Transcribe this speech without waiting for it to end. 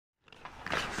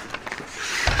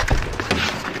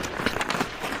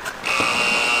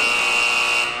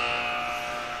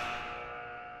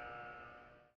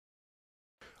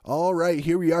All right,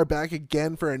 here we are back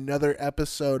again for another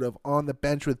episode of On the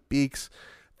Bench with Beaks.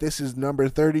 This is number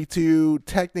 32,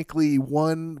 technically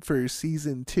one for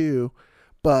season 2,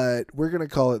 but we're going to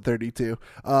call it 32.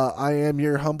 I am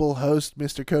your humble host,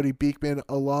 Mr. Cody Beekman.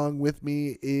 Along with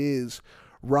me is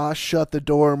Ross Shut the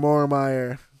Door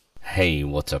Moormeyer. Hey,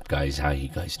 what's up, guys? How you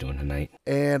guys doing tonight?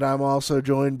 And I'm also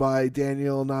joined by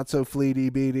Daniel Not So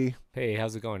Fleety Beatty. Hey,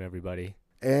 how's it going, everybody?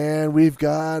 And we've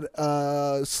got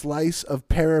a slice of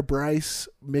Para-Bryce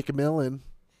McMillan.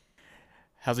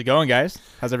 How's it going, guys?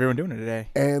 How's everyone doing today?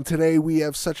 And today we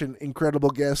have such an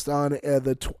incredible guest on, a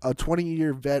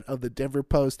 20-year vet of the Denver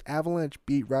Post, Avalanche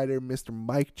beat writer, Mr.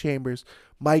 Mike Chambers.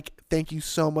 Mike, thank you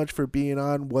so much for being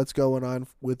on. What's going on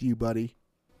with you, buddy?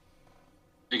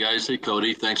 Hey, guys. Hey,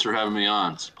 Cody. Thanks for having me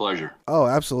on. It's a pleasure. Oh,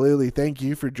 absolutely. Thank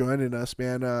you for joining us,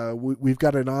 man. We've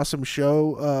got an awesome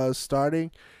show starting.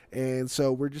 And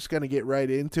so we're just going to get right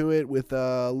into it with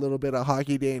a little bit of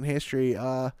Hockey Day in history.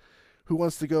 Who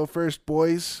wants to go first,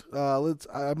 boys?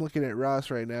 I'm looking at Ross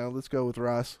right now. Let's go with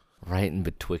Ross. Right in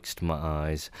betwixt my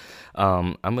eyes.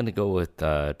 I'm going to go with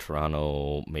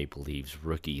Toronto Maple Leafs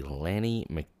rookie Lanny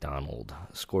McDonald.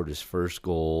 Scored his first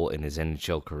goal in his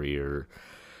NHL career.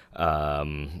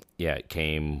 It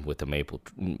came with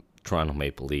the Toronto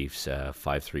Maple Leafs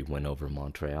 5-3 win over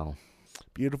Montreal.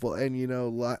 Beautiful. And,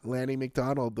 Lanny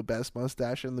McDonald, the best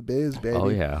mustache in the biz, baby. Oh,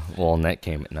 yeah. Well, and that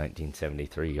came at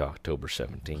 1973, October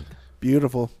 17th.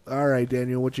 Beautiful. All right,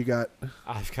 Daniel, what you got?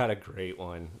 I've got a great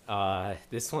one.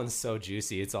 This one's so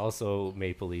juicy. It's also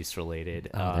Maple Leafs related.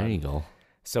 Oh, there you go.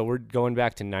 So we're going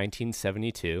back to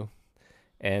 1972,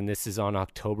 and this is on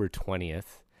October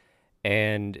 20th.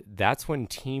 And that's when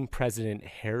team president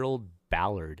Harold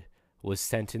Ballard was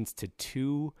sentenced to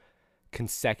 2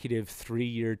 consecutive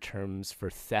 3-year terms for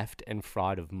theft and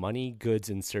fraud of money, goods,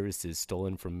 and services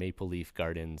stolen from Maple Leaf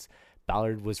Gardens.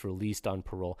 Ballard was released on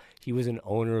parole. He was an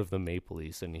owner of the Maple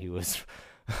Leafs, and he was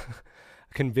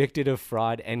convicted of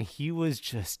fraud, and he was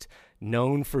just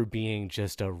known for being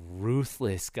just a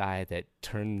ruthless guy that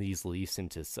turned these Leafs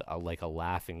into like a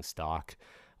laughing stock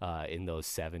in those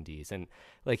 70s. And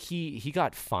like he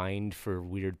got fined for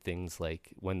weird things,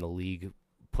 like when the league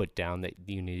put down that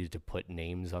you needed to put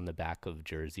names on the back of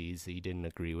jerseys. He didn't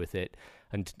agree with it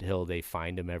until they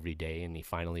fined him every day, and he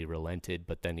finally relented,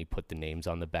 but then he put the names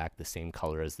on the back the same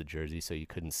color as the jersey so you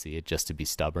couldn't see it, just to be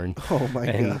stubborn. Oh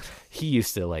my God. He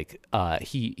used to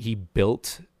he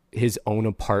built his own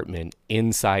apartment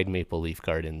inside Maple Leaf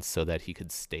Gardens so that he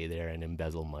could stay there and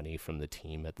embezzle money from the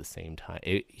team at the same time.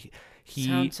 He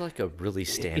sounds like a really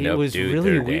stand-up was dude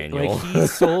really there, weird. Daniel. Like, he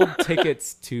sold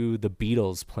tickets to the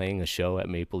Beatles playing a show at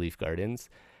Maple Leaf Gardens,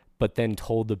 but then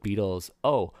told the Beatles,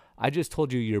 "Oh, I just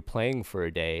told you you're playing for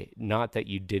a day, not that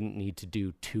you didn't need to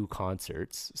do 2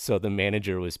 concerts." So the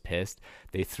manager was pissed.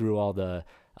 They threw all the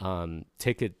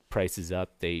ticket prices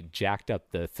up. They jacked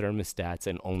up the thermostats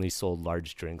and only sold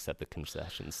large drinks at the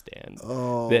concession stand.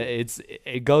 Oh.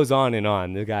 It goes on and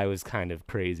on. The guy was kind of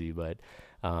crazy, but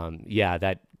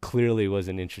that clearly was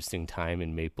an interesting time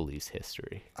in Maple Leafs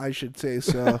history. I should say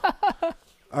so.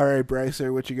 All right,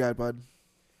 Brycer, what you got, bud?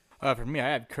 For me, I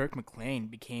have Kirk McLean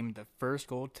became the first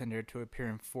goaltender to appear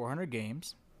in 400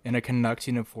 games in a Canucks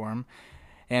uniform,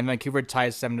 and Vancouver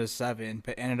tied 7-7,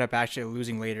 but ended up actually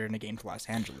losing later in the game to Los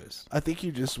Angeles. I think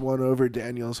you just won over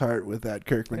Daniel's heart with that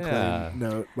Kirk McLean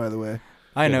note, by the way.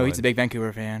 I know, Good he's a big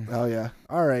Vancouver fan. Oh, yeah.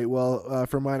 All right, well,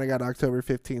 for mine, I got October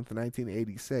 15th,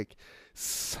 1986.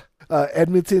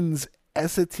 Edmonton's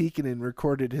Esa Tikkanen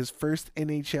recorded his first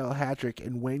NHL hat-trick,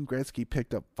 and Wayne Gretzky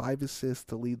picked up 5 assists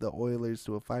to lead the Oilers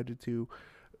to a 5-2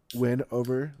 win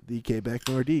over the Quebec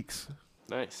Nordiques.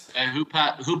 Nice. And who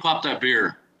popped that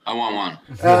beer? I want one.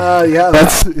 Yeah,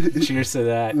 that's Cheers to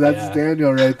that. that's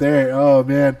Daniel right there. Oh,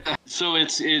 man. So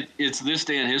it's this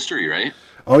day in history, right?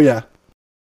 Oh, yeah.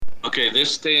 Okay,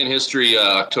 this day in history,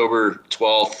 October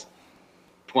 12th,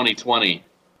 2020.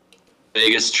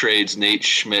 Vegas trades Nate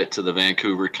Schmidt to the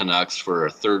Vancouver Canucks for a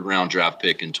 3rd-round draft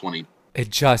pick in 20. It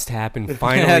just happened.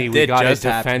 Finally, we It got a just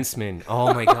happened. defenseman.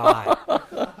 Oh, my God.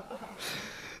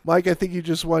 Mike, I think you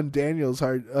just won Daniel's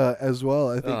heart as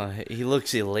well. I think. He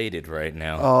looks elated right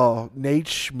now. Oh, Nate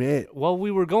Schmidt. Well,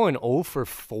 we were going 0 for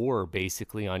 4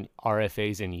 basically on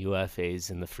RFAs and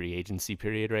UFAs in the free agency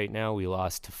period right now. We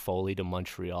lost to Foley to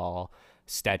Montreal,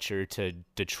 Stetcher to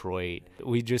Detroit.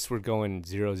 We just were going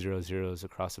 0-0-0s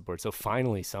across the board. So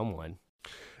finally someone.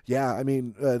 Yeah, I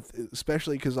mean,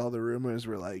 especially because all the rumors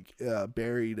were like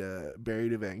Barry to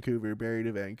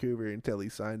Vancouver until he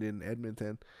signed in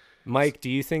Edmonton. Mike, do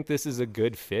you think this is a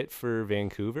good fit for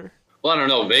Vancouver? Well, I don't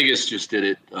know. Vegas just did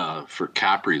it for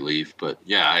cap relief, but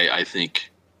yeah, I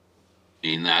think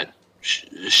being that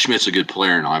Schmidt's a good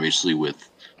player, and obviously with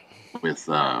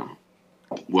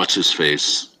what's his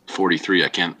face 43. I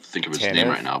can't think of his name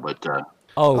right now, but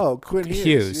Oh, Quinn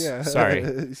Hughes. Yeah. Sorry.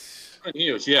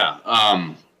 Hughes. Yeah.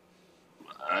 I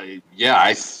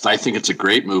think it's a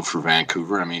great move for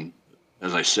Vancouver. I mean,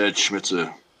 as I said, Schmidt's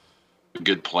a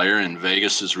good player, and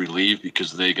Vegas is relieved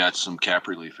because they got some cap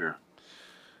relief here.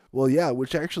 Well, yeah,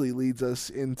 which actually leads us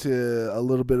into a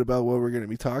little bit about what we're going to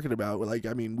be talking about. Like,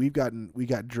 I mean, we got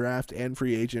draft and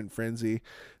free agent frenzy,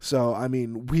 so I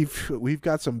mean, we've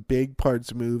got some big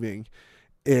parts moving,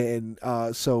 and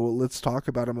so let's talk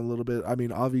about them a little bit. I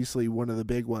mean, obviously, one of the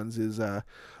big ones is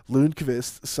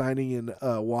Lundqvist signing in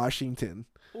Washington.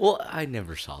 Well, I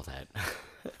never saw that.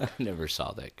 I never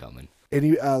saw that coming.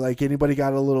 Anybody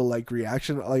got a little like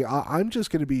reaction? Like I'm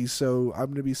gonna be so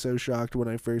shocked when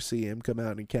I first see him come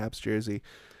out in Caps jersey,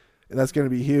 and that's gonna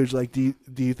be huge. Like, do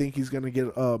you think he's gonna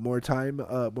get more time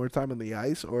on the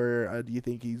ice, or do you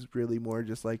think he's really more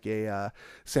just like a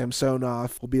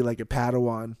Samsonov, will be like a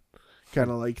Padawan kind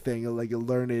of like thing, like a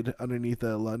learned underneath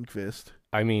a Lundqvist?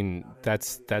 I mean,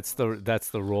 that's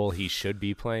the role he should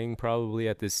be playing probably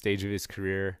at this stage of his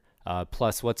career.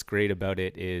 Plus, what's great about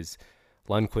it is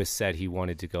Lundqvist said he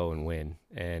wanted to go and win,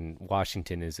 and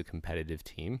Washington is a competitive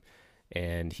team,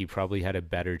 and he probably had a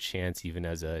better chance even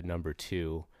as a number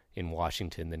 2 in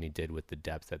Washington than he did with the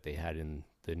depth that they had in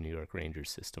the New York Rangers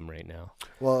system right now.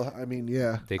 Well, I mean,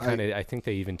 yeah. I think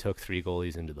they even took 3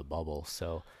 goalies into the bubble,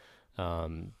 so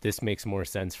this makes more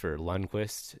sense for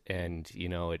Lundqvist, and,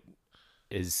 it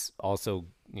is also,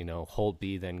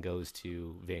 Holtby then goes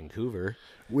to Vancouver.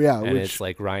 Yeah, and it's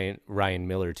like Ryan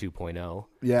Miller 2.0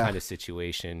 kind of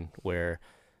situation where,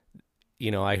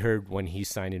 I heard when he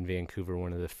signed in Vancouver,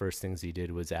 one of the first things he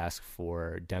did was ask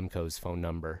for Demko's phone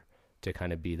number to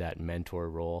kind of be that mentor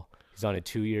role. He's on a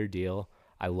 2-year deal.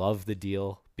 I love the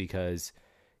deal because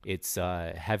it's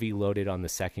heavy loaded on the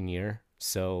second year.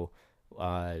 So,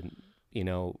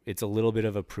 it's a little bit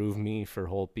of a prove me for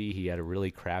Holtby. He had a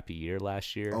really crappy year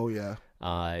last year. Oh, yeah.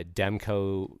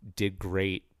 Demko did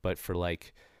great, but for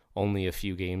like only a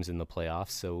few games in the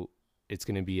playoffs. So it's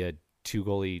going to be a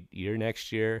 2-goalie year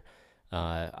next year.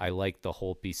 I like the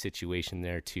Holtby situation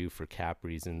there too for cap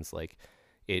reasons. Like,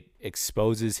 it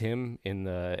exposes him in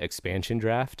the expansion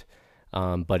draft,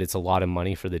 but it's a lot of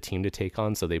money for the team to take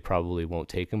on, so they probably won't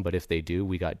take him. But if they do,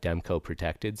 we got Demko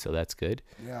protected, so that's good.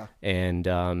 Yeah.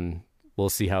 And we'll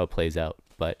see how it plays out.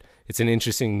 But it's an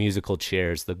interesting musical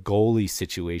chairs. The goalie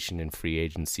situation in free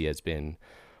agency has been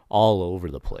all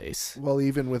over the place. Well,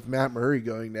 even with Matt Murray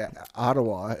going to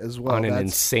Ottawa as well. On an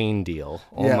insane deal.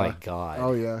 Oh, yeah. my God.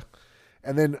 Oh, yeah.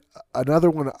 And then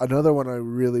another one I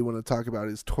really want to talk about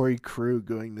is Torrey Krug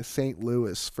going to St.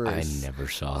 Louis for I never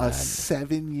saw a that.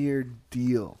 7-year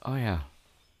deal. Oh, yeah.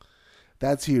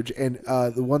 That's huge. And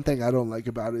the one thing I don't like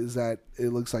about it is that it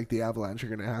looks like the Avalanche are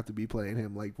going to have to be playing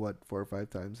him 4 or 5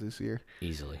 times this year.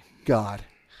 Easily. God,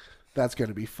 that's going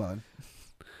to be fun.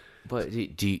 But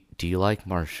do you like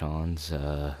Marchand's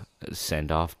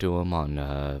send off to him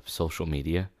on social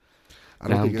media? I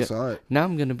don't think I saw it. Now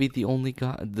I'm gonna be the only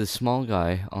guy, the small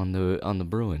guy on the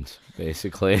Bruins,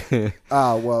 basically.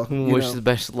 Well, wish the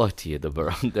best luck to you,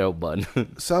 there, bud.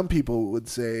 Some people would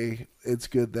say it's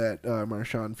good that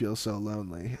Marchand feels so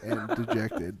lonely and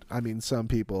dejected. I mean, some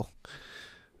people.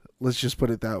 Let's just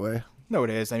put it that way. No, it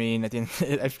is. I mean, at the end,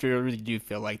 I really do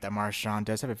feel like that Marchand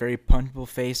does have a very punchable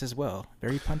face as well.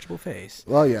 Very punchable face.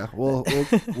 Well, yeah, we'll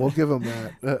give him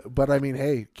that. But I mean,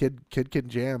 hey, kid can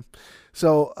jam.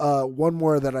 So one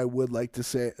more that I would like to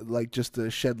say, like just to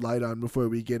shed light on before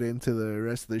we get into the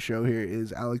rest of the show here,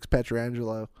 is Alex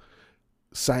Pietrangelo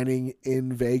signing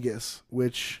in Vegas,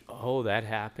 which that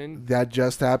happened. That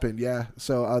just happened, yeah.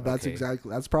 So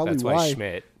that's probably why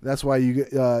Schmidt. That's why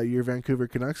your Vancouver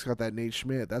Canucks got that Nate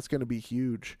Schmidt. That's going to be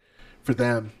huge for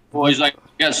them. Boys, I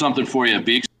got something for you,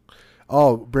 Beeks.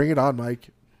 Oh, bring it on, Mike.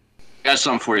 Got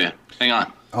something for you. Hang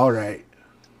on. All right.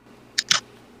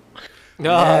 Oh,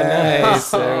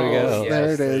 nice. There we go. Yes,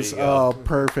 there it is. Oh,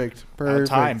 perfect.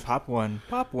 Time. Pop one.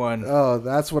 Oh,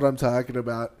 that's what I'm talking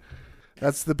about.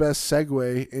 That's the best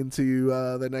segue into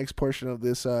the next portion of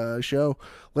this show.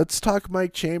 Let's talk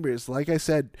Mike Chambers. Like I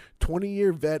said,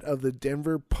 20-year vet of the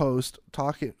Denver Post.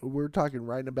 We're talking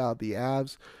right about the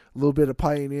Avs, a little bit of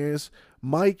Pioneers.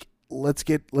 Mike, let's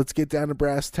get down to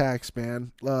brass tacks,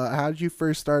 man. How did you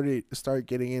first start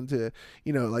getting into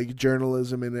like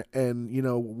journalism and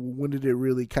when did it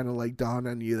really kind of like dawn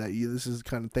on you that this is the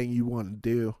kind of thing you want to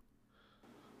do?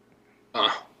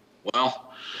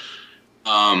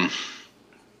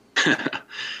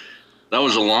 That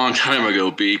was a long time ago,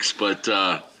 Beeks, but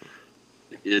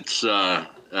it's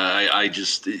I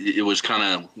just it was kind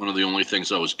of one of the only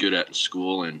things I was good at in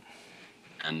school, and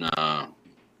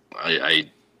I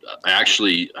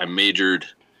actually I majored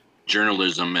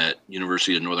journalism at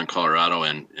University of Northern Colorado,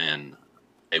 and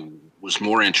I was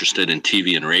more interested in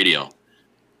TV and radio.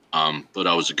 But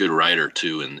I was a good writer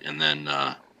too, and then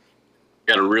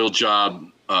got a real job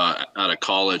out of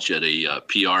college at a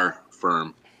PR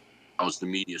firm. I was the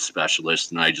media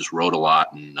specialist, and I just wrote a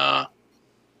lot. And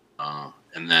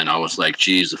then I was like,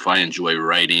 geez, if I enjoy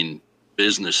writing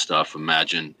business stuff,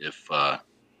 imagine if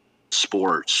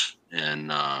sports.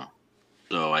 And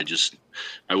so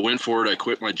I went for it. I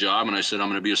quit my job, and I said, I'm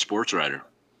going to be a sports writer.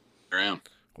 Here I am.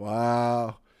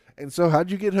 Wow. And so, how'd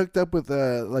you get hooked up with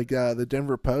the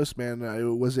Denver Post, man?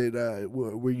 Was it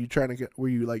were you trying to were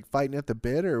you like fighting at the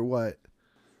bit or what?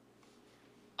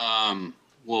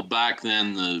 Well, back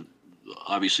then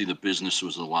obviously the business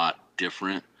was a lot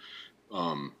different,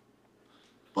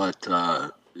 but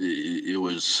it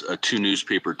was a 2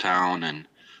 newspaper town, and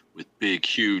with big,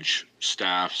 huge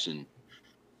staffs, and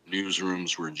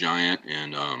newsrooms were giant,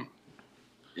 and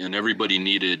everybody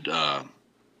needed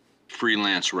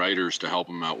freelance writers to help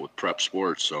them out with prep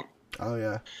sports. So Oh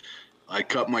yeah. I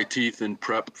cut my teeth in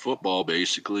prep football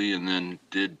basically, and then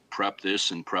did prep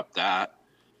this and prep that.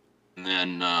 And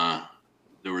then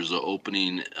there was an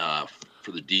opening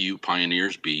for the DU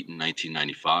Pioneers beat in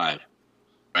 1995,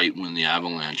 right when the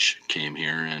Avalanche came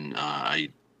here. And I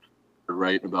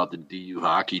write about the DU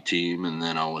hockey team, and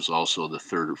then I was also the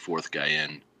third or fourth guy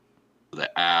in for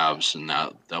the Avs, and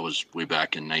that was way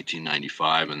back in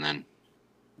 1995, and then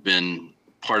been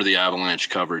part of the Avalanche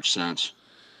coverage since.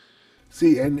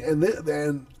 See, and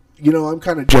you know, I'm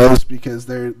kind of jealous because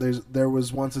there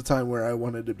was once a time where I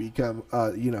wanted to become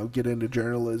get into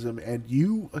journalism, and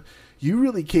you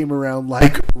really came around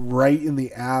like right in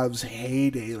the Avs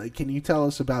heyday. Like, can you tell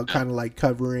us about kind of like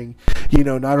covering,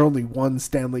 not only one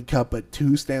Stanley Cup but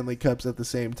 2 Stanley Cups at the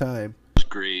same time? It's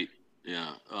great.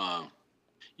 Yeah.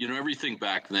 Everything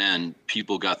back then,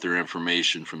 people got their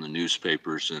information from the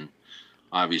newspapers and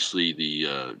obviously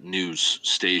the news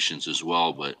stations as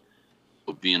well, but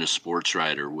being a sports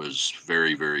writer was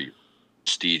very, very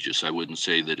prestigious. I wouldn't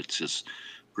say that it's as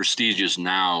prestigious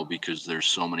now because there's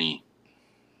so many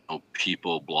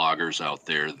people, bloggers out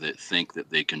there that think that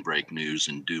they can break news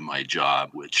and do my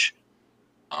job, which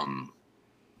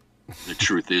the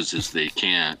truth is they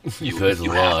can't. You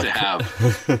have to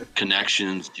have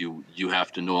connections. You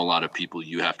have to know a lot of people.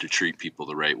 You have to treat people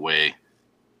the right way.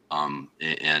 And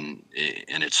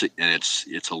it's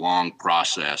a long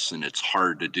process, and it's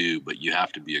hard to do, but you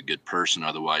have to be a good person.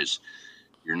 Otherwise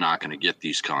you're not going to get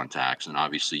these contacts. And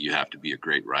obviously you have to be a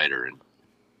great writer. And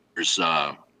there's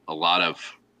a lot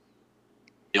of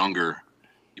younger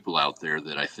people out there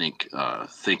that I think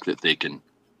that they can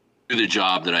do the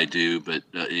job that I do, but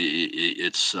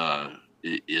it's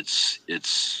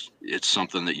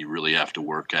something that you really have to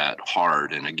work at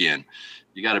hard. And again,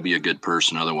 you got to be a good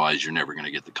person, otherwise you're never going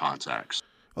to get the contacts.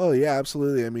 Oh yeah,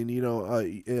 absolutely. I mean,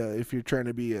 if you're trying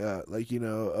to be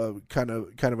kind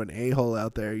of an a-hole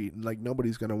out there, like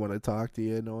nobody's gonna want to talk to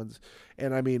you. No one's,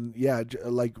 and I mean, yeah,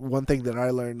 like one thing that I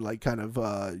learned, like kind of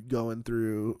going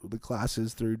through the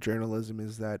classes through journalism,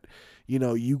 is that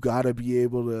you gotta be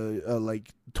able to like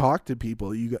talk to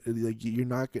people. You're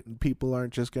not getting, people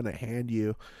aren't just gonna hand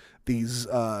you these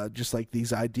just like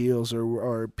these ideals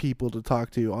or people to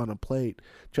talk to on a plate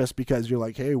just because you're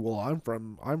like, hey, well, I'm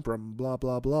from blah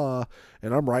blah blah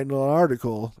and I'm writing an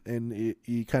article, and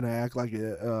you kind of act like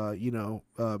an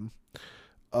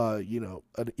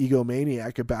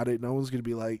egomaniac about it. No one's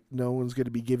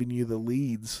gonna be giving you the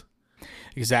leads.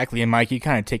 Exactly. And Mike, you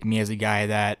kind of take me as a guy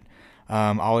that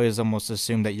always almost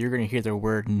assume that you're going to hear the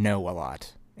word no a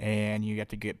lot, and you have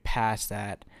to get past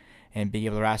that and be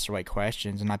able to ask the right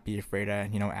questions and not be afraid to,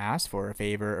 ask for a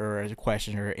favor or a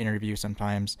question or an interview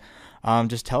sometimes.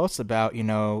 Just tell us about,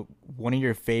 one of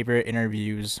your favorite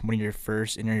interviews, one of your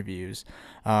first interviews,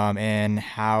 and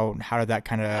how did that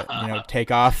kind of,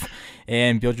 take off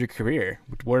and build your career?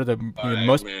 What are the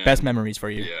best memories for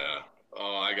you? Yeah.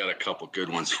 Oh, I got a couple good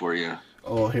ones for you.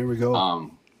 Oh, here we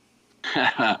go.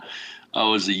 I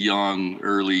was a young,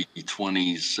 early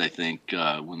 20s, I think,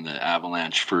 when the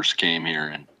Avalanche first came here,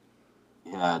 and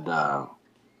we had our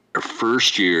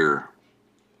first year.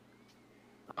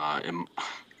 It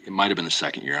might have been the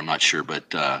second year, I'm not sure,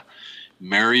 but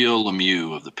Mario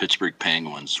Lemieux of the Pittsburgh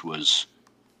Penguins was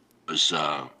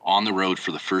on the road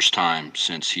for the first time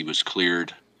since he was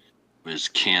cleared of his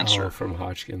cancer from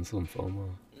Hodgkin's lymphoma.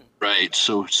 Right.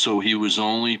 So he was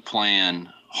only playing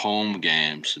home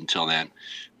games until then,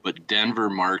 but Denver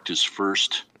marked his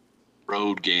first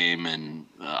road game in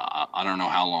I don't know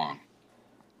how long.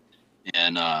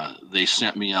 and they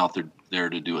sent me out there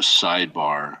to do a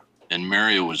sidebar. And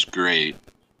Mario was great,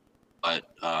 but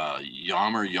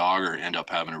Yammer Yager ended up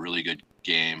having a really good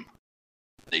game.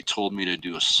 They told me to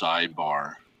do a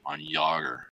sidebar on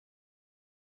Yager.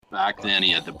 Back then,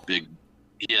 he had the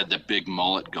big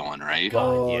mullet going, right?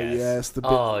 God, Oh yes.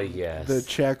 yes, the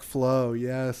Czech flow,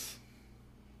 yes.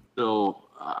 So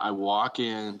I walk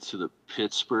into the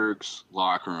Pittsburgh's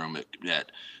locker room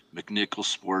at McNichols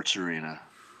Sports Arena,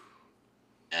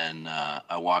 and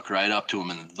I walk right up to him,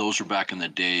 and those were back in the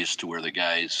days to where the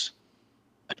guys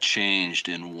changed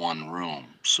in one room.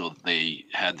 So they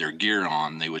had their gear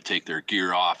on. They would take their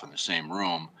gear off in the same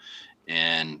room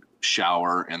and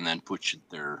shower and then put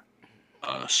their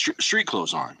street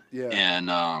clothes on. Yeah.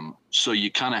 And so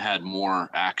you kind of had more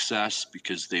access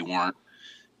because they weren't,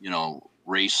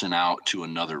 racing out to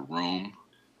another room.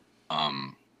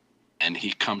 And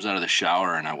he comes out of the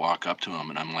shower and I walk up to him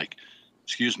and I'm like,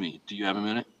 "Excuse me, do you have a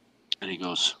minute?" And he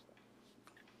goes,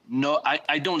 "No,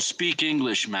 I don't speak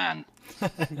English, man."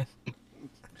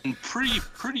 And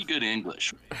pretty good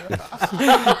English.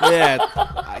 Yeah.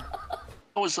 I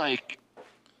was like,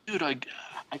 "Dude, I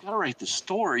gotta write the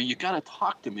story. You gotta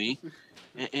talk to me."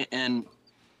 And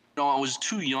I was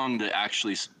too young to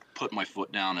actually put my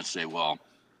foot down and say, "Well,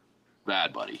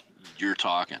 bad buddy, you're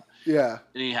talking." Yeah.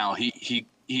 Anyhow, he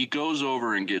goes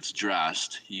over and gets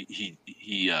dressed. He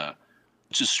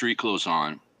puts his street clothes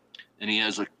on, and he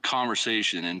has a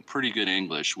conversation in pretty good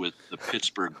English with the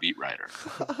Pittsburgh beat writer.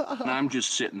 And I'm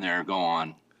just sitting there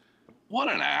going, "What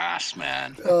an ass,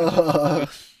 man."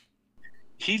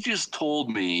 He just told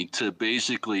me to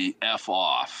basically F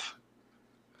off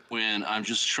when I'm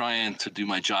just trying to do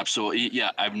my job. So, yeah,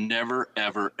 I've never,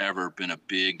 ever, ever been a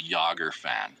big Yager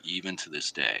fan, even to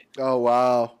this day. Oh,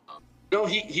 wow. No,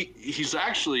 he's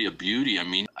actually a beauty. I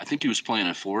mean, I think he was playing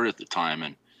in Florida at the time,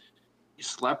 and he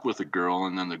slept with a girl,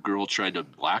 and then the girl tried to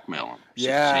blackmail him.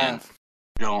 Yeah. Saying,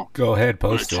 Go ahead, I'm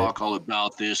going post to it. talk all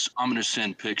about this. I'm going to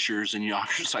send pictures. And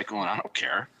Yager's like going, "I don't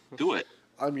care. Do it."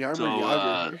 I'm Yarmer So,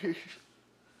 Yager.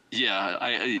 Yeah,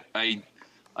 I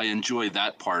enjoy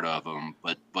that part of him,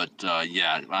 but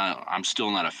yeah, I'm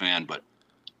still not a fan. But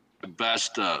the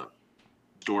best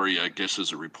story, I guess,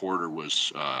 as a reporter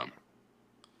was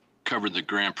covered the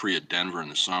Grand Prix at Denver in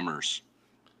the summers,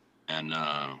 and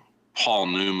Paul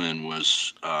Newman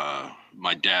was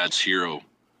my dad's hero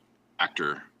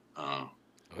actor. Oh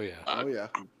yeah. Oh, yeah.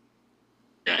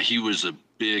 Yeah, he was a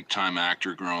big time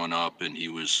actor growing up, and he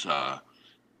was.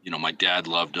 My dad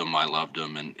loved him, I loved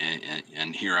him,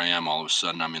 and here I am. All of a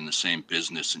sudden, I'm in the same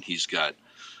business, and he's got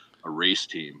a race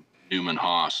team, Newman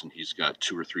Haas, and he's got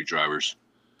 2 or 3 drivers.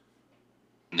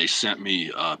 And they sent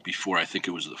me before, I think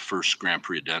it was the first Grand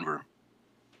Prix of Denver,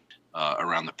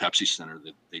 around the Pepsi Center.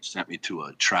 They sent me to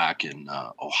a track in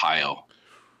Ohio,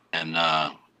 and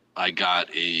I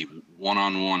got a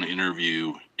one-on-one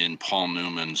interview in Paul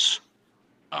Newman's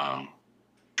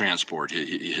transport,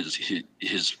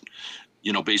 his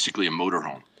basically a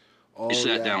motorhome. Oh, I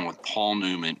sat yeah. down with Paul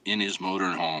Newman in his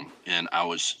motorhome, and I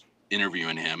was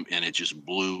interviewing him, and it just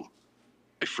blew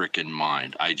my freaking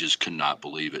mind. I just could not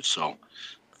believe it. So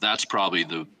that's probably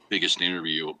the biggest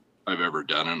interview I've ever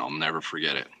done, and I'll never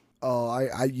forget it. Oh,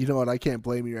 I you know what? I can't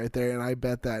blame you right there. And I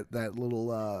bet that little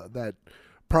that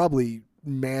probably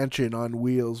mansion on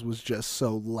wheels was just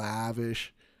so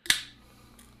lavish.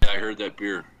 Yeah, I heard that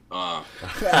beer.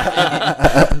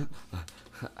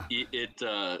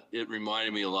 It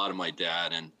reminded me a lot of my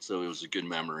dad, and so it was a good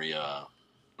memory on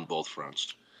both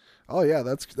fronts. Oh yeah,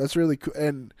 that's really cool.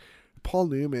 And Paul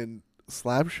Newman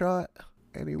slap shot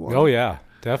anyone? Oh yeah,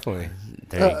 definitely.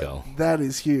 There you go. That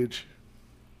is huge.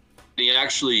 He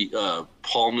actually,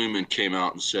 Paul Newman came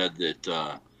out and said that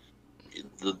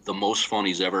the most fun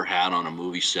he's ever had on a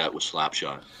movie set was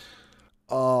Slapshot.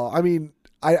 I mean,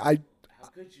 I How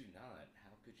could you not?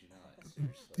 How could you not?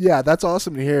 Seriously. yeah, that's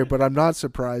awesome to hear. But I'm not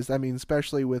surprised. I mean,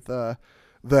 especially with the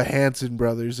Hanson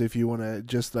brothers, if you want to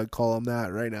just call them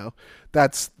that right now.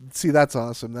 That's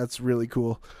awesome. That's really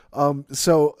cool.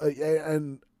 So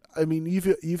and I mean,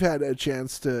 you've had a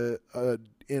chance to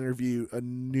interview a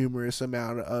numerous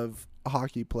amount of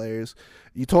hockey players.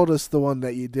 You told us the one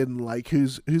that you didn't like.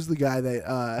 Who's the guy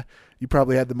that you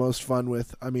probably had the most fun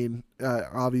with? I mean,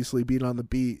 obviously being on the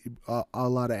beat, a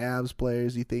lot of Avs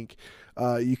players. You think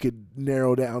you could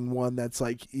narrow down one that's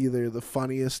like either the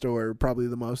funniest or probably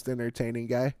the most entertaining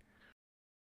guy?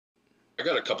 I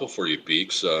got a couple for you,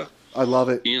 Beaks. I love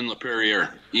it. Ian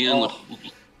LaPerriere.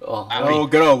 Oh,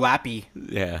 good old Lappy.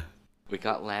 Yeah. We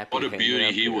got Lappy. What a hanging beauty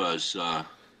up he here. was.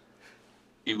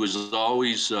 He was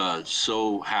always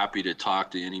so happy to talk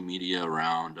to any media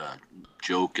around,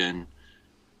 joking.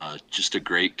 Just a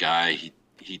great guy.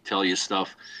 He'd tell you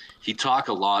stuff. He talk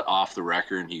a lot off the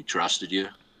record, and he trusted you.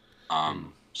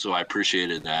 So I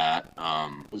appreciated that.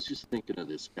 I was just thinking of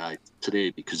this guy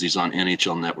today because he's on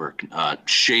NHL Network.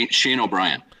 Shane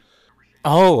O'Brien.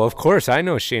 Oh, of course. I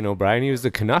know Shane O'Brien. He was the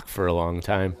Canuck for a long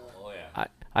time. Oh, yeah.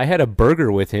 I had a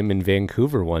burger with him in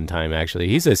Vancouver one time, actually.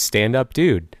 He's a stand-up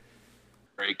dude.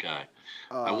 Great guy.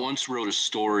 I once wrote a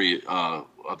story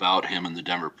about him in the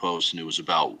Denver Post, and it was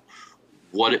about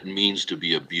what it means to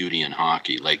be a beauty in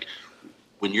hockey. Like,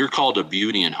 when you're called a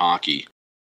beauty in hockey,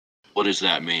 what does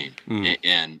that mean?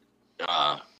 And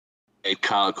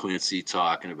Kyle Quincy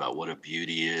talking about what a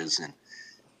beauty is, and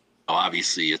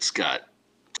obviously it's got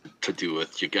to do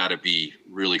with you got to be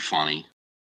really funny,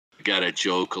 you got to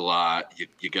joke a lot,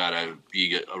 you got to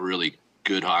be a really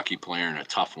good hockey player and a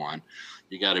tough one,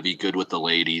 you got to be good with the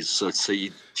ladies. So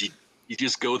you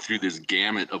just go through this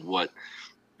gamut of what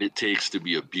it takes to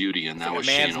be a beauty, and that was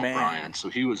Shane O'Brien. So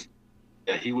he was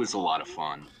a lot of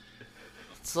fun.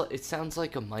 It sounds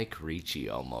like a Mike Ricci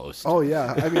almost. Oh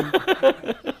yeah, I mean,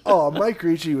 Mike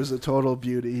Ricci was a total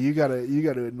beauty. You gotta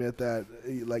admit that,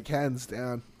 like, hands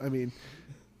down. I mean,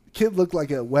 kid looked like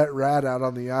a wet rat out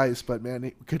on the ice, but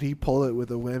man, could he pull it with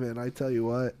the women? I tell you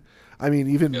what. I mean,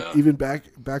 even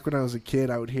back when I was a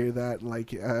kid, I would hear that and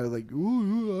like,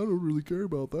 ooh, I don't really care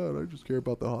about that. I just care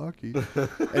about the hockey.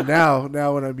 And now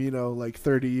when I'm like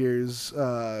 30 years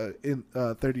getting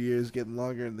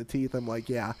longer in the teeth, I'm like,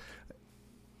 yeah.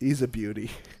 He's a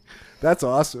beauty. That's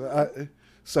awesome.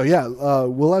 So yeah,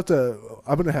 I'm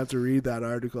gonna have to read that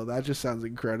article. That just sounds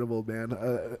incredible, man.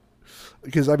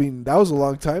 Because I mean, that was a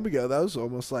long time ago. That was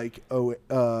almost like 08,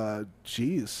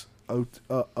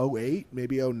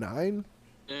 maybe 09.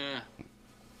 Yeah,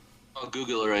 I'll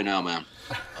Google it right now, man.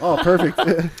 Oh, perfect.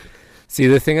 See,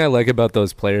 the thing I like about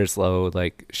those players, though,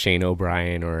 like Shane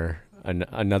O'Brien or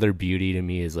another beauty to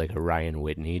me is like a Ryan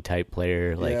Whitney type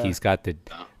player. Like he's got the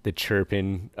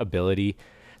chirping ability.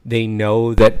 They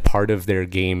know that part of their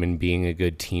game and being a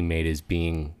good teammate is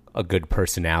being a good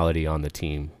personality on the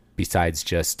team besides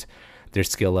just their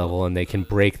skill level, and they can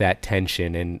break that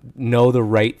tension and know the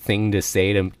right thing to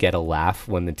say to get a laugh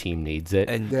when the team needs it.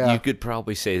 And you could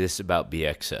probably say this about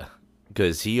Bieksa,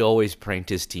 because he always pranked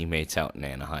his teammates out in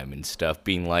Anaheim and stuff,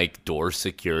 being like door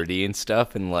security and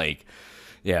stuff, and like,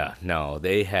 yeah, no,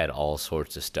 they had all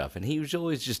sorts of stuff, and he was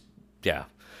always just, the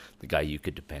guy you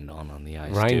could depend on the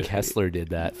ice. Ryan too. Kessler did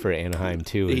that for Anaheim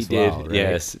too. He as did, well, right?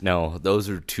 yes. No, those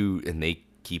are two, and they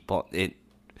keep on it.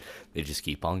 They just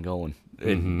keep on going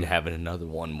and having another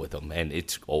one with them, and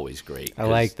it's always great. I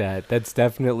like that. That's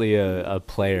definitely a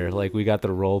player. Like, we got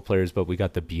the role players, but we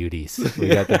got the beauties. We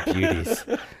got the beauties.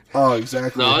 Oh,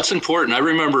 exactly. No, it's important. I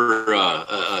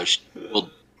remember,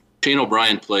 Shane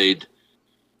O'Brien played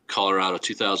Colorado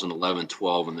 2011,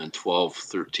 12, and then 12,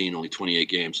 13, only 28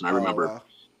 games. And I remember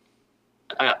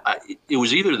it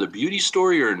was either the beauty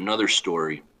story or another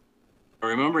story. I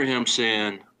remember him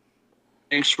saying,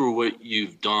 thanks for what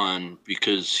you've done,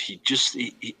 because he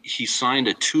signed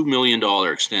a $2 million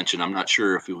extension. I'm not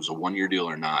sure if it was a 1-year deal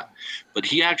or not, but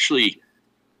he actually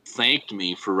thanked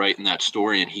me for writing that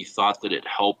story, and he thought that it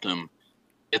helped him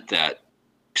get that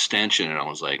extension. And I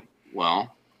was like,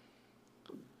 well,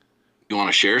 you want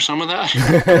to share some of that?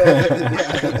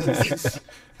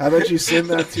 How about you send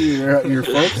that to your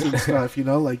folks and stuff,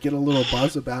 like get a little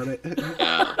buzz about it.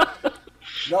 Yeah.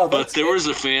 No, but there was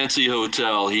a fancy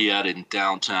hotel he had in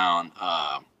downtown.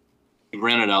 He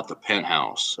rented out the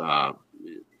penthouse.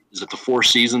 Is it the Four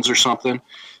Seasons or something?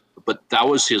 But that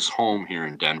was his home here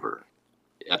in Denver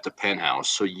at the penthouse.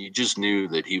 So you just knew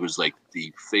that he was like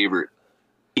the favorite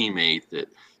teammate that,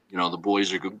 the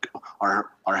boys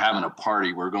are having a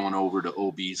party. We're going over to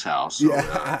OB's house. So,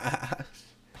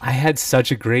 I had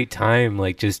such a great time,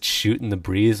 like, just shooting the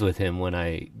breeze with him when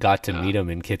I got to meet him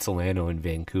in Kitsilano in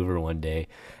Vancouver one day.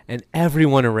 And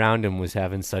everyone around him was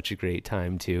having such a great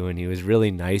time, too. And he was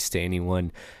really nice to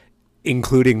anyone,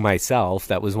 including myself.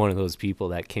 That was one of those people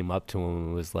that came up to him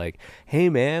and was like, hey,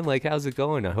 man, like, how's it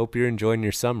going? I hope you're enjoying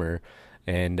your summer.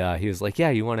 And he was like,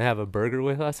 yeah, you want to have a burger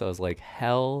with us? I was like,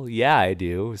 hell yeah, I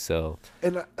do. So,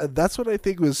 and that's what I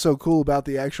think was so cool about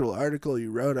the actual article you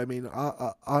wrote. I mean,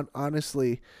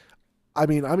 honestly, I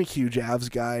mean, I'm a huge Avs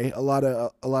guy. A lot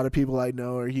of people I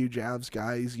know are huge Avs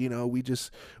guys.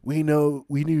 We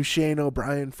knew Shane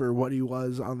O'Brien for what he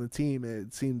was on the team.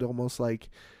 It seemed almost like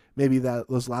maybe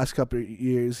those last couple of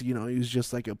years, he was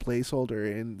just like a placeholder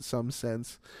in some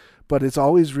sense. But it's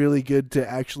always really good to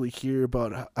actually hear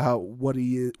about what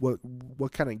he is,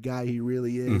 what kind of guy he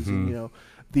really is, and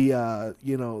the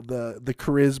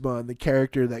charisma and the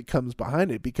character that comes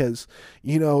behind it. Because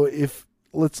if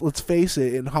let's face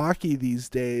it, in hockey these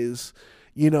days,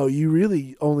 you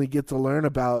really only get to learn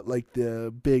about like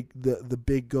the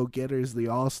big go getters, the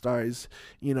all stars,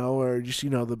 or just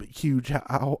the huge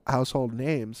household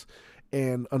names.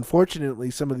 And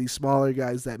unfortunately, some of these smaller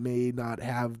guys that may not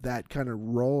have that kind of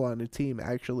role on a team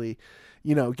actually,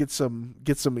 get some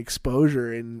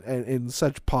exposure in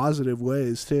such positive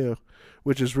ways too,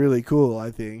 which is really cool, I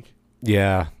think.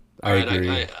 Yeah, I All right,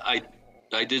 agree.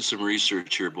 I did some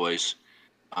research here, boys.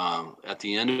 At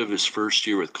the end of his first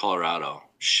year with Colorado,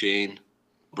 Shane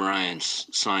O'Brien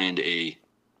signed a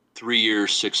 3-year,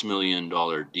 $6 million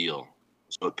deal.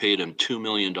 So it paid him $2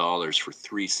 million for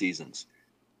 3 seasons.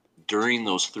 During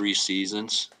those 3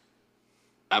 seasons,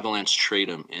 Avalanche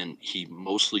traded him, and he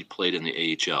mostly played in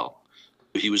the AHL.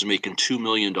 He was making $2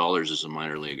 million as a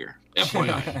minor leaguer.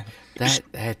 FYI.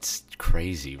 That's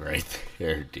crazy right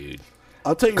there, dude.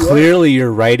 I'll tell you Clearly,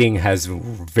 your writing has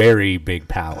very big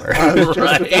power. I was just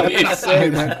about to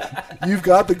say, man, you've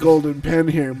got the golden pen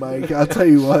here, Mike. I'll tell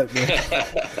you what, man.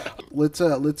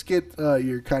 Let's get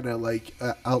your kind of like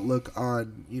outlook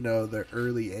on the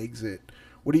early exit.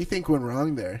 What do you think went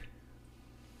wrong there?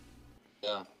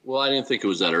 Yeah. Well, I didn't think it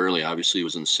was that early. Obviously, it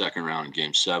was in the second round in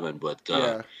Game 7, but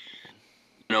Yeah.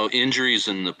 injuries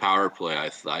in the power play,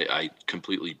 I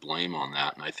completely blame on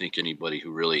that, and I think anybody who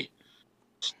really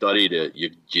studied it,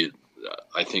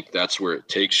 I think that's where it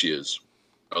takes you.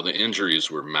 The injuries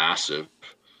were massive,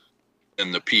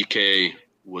 and the PK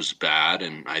was bad,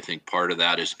 and I think part of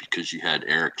that is because you had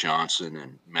Eric Johnson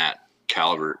and Matt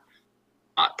Calvert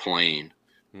not playing.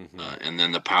 And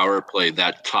then the power play,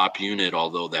 that top unit,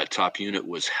 although that top unit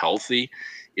was healthy,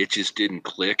 it just didn't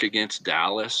click against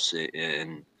Dallas,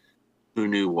 and who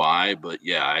knew why. But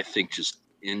yeah, I think just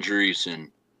injuries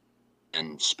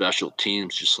and special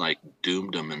teams just like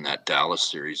doomed them in that Dallas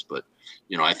series. But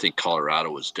I think Colorado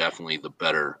was definitely the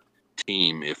better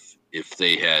team if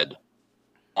they had,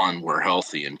 one, were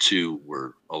healthy, and two,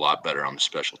 were a lot better on the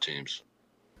special teams.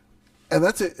 And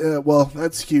that's it. Well,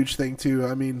 that's a huge thing too.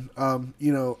 I mean, Anton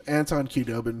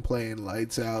Khudobin playing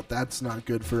lights out. That's not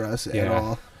good for us at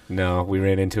all. No, we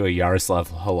ran into a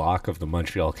Yaroslav Halak of the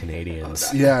Montreal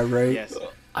Canadiens. Yeah, right. Yes.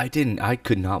 I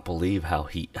could not believe how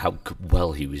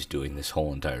well he was doing this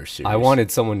whole entire series. I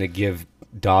wanted someone to give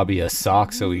Dobby a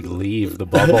sock so he'd leave the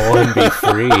bubble and be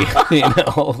free.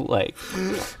 I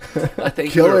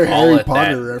think Killer we're all Harry at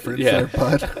Potter that. reference Yeah. there,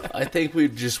 bud. I think we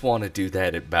just want to do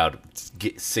that at about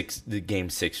game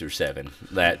 6 or 7.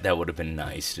 That would have been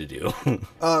nice to do.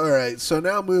 All right. So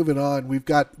now moving on, we've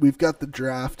got the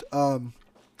draft.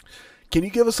 Can you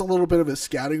give us a little bit of a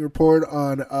scouting report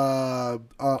on our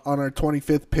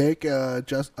 25th pick,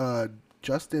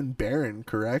 Justin Barron,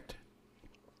 correct?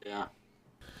 Yeah.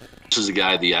 This is a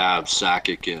guy, the Avs,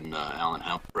 Sakic and Alan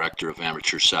Hemp, director of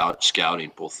amateur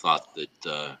scouting, both thought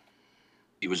that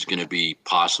he was going to be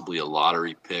possibly a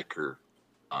lottery pick or,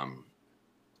 in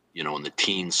the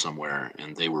teens somewhere.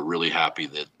 And they were really happy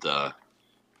that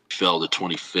he fell to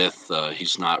 25th.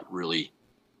 He's not really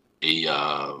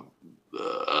a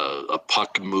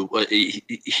puck move.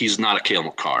 He's not a Cale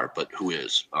Makar, but who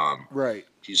is? Right.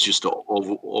 He's just an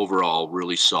overall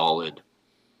really solid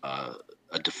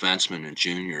a defenseman in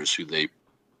juniors who they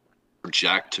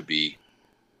project to be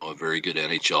a very good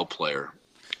NHL player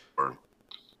or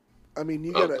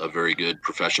You got a very good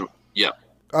professional. Yeah.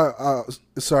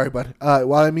 Sorry, bud.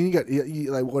 You got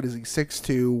like, what is he?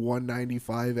 6'2",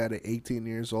 195 at 18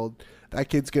 years old. That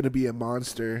kid's gonna be a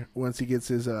monster once he gets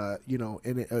his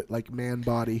like man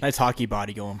body. Nice hockey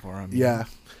body going for him. Yeah.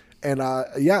 And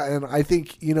and I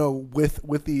think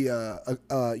with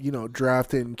the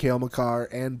drafting Cale Makar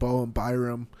and Bowen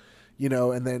Byram,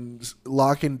 and then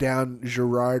locking down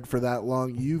Girard for that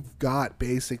long, you've got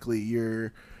basically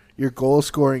your goal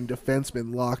scoring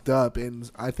defenseman locked up.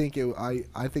 And I think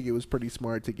it was pretty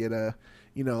smart to get a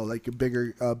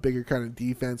bigger kind of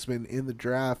defenseman in the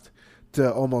draft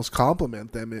to almost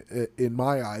complement them in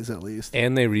my eyes at least.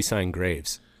 And they re-signed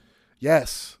Graves.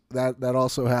 Yes, that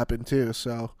also happened too.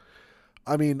 So.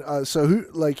 Moving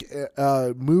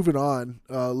on,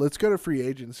 let's go to free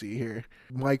agency here.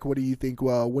 Mike, what do you think?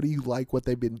 What do you like what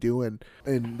they've been doing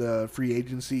in the free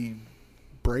agency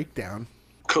breakdown?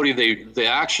 Cody, they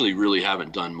actually really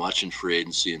haven't done much in free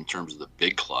agency in terms of the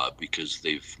big club because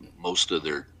most of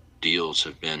their deals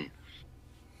have been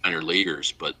minor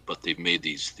leaguers, but they've made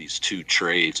these 2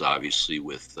 trades, obviously,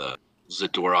 with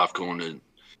Zadorov going to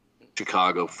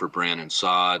Chicago for Brandon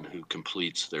Saad, who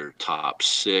completes their top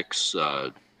 6.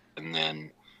 And then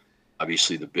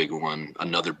obviously the big one,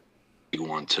 another big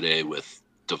one today with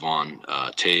Devon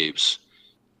Taves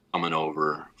coming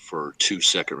over for 2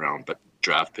 second-round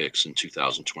draft picks in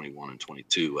 2021 and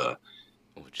 22.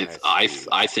 I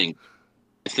think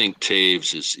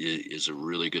Taves is a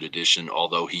really good addition,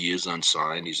 although he is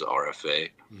unsigned. He's an RFA.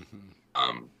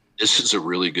 This is a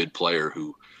really good player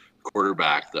who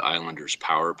quarterbacked the Islanders'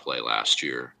 power play last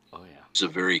year. Oh yeah, he's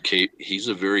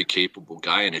a very capable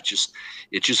guy, and it just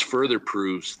further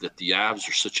proves that the Avs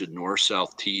are such a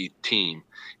north-south team,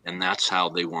 and that's how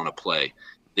they want to play.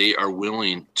 They are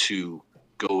willing to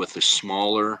go with a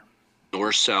smaller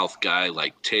north-south guy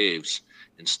like Taves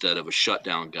instead of a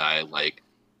shutdown guy like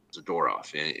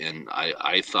Zadorov. And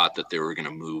I thought that they were going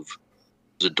to move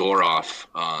Zadorov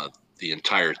the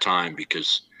entire time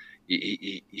because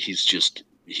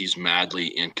he's madly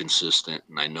inconsistent,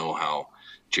 and I know how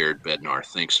Jared Bednar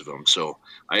thinks of him. So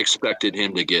I expected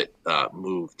him to get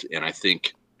moved, and I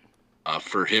think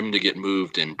for him to get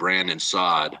moved and Brandon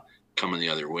Saad coming the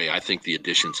other way, I think the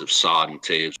additions of Saad and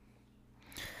Taves.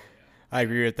 I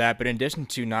agree with that, but in addition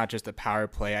to not just the power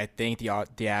play, I think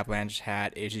the Avalanche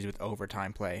had issues with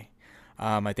overtime play.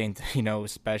 I think,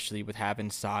 especially with having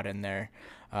Saad in there,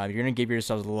 you're going to give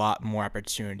yourselves a lot more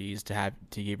opportunities to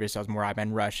give yourselves more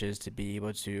I-man rushes to be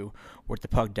able to work the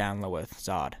puck down low with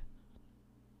Saad.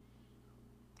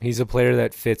 He's a player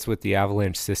that fits with the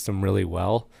Avalanche system really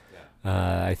well.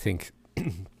 I think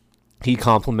he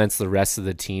complements the rest of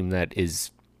the team that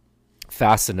is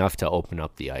fast enough to open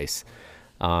up the ice.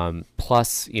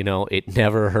 Plus, it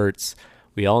never hurts.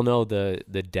 We all know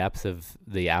the depth of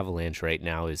the Avalanche right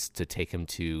now is to take him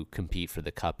to compete for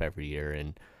the Cup every year,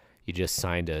 and you just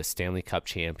signed a Stanley Cup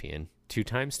champion,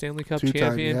 two-time Stanley Cup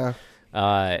champion.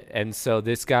 Yeah. And so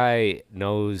this guy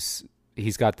knows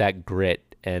he's got that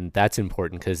grit, and that's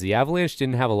important because the Avalanche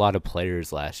didn't have a lot of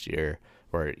players last year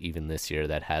or even this year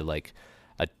that had like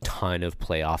a ton of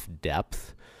playoff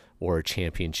depth or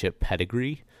championship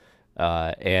pedigree.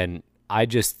 And I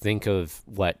just think of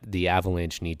what the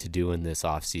Avalanche need to do in this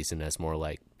offseason as more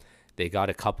like they got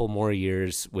a couple more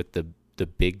years with the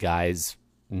big guys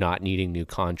not needing new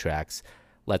contracts.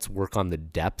 Let's work on the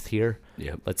depth here.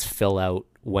 Yep. Let's fill out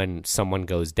when someone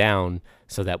goes down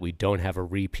so that we don't have a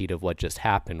repeat of what just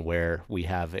happened where we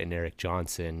have an Eric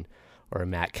Johnson or a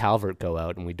Matt Calvert go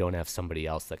out and we don't have somebody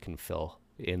else that can fill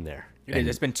in there.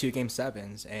 It's been 2 Game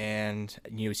 7s, and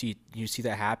you see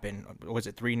that happen. Was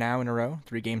it 3 now in a row?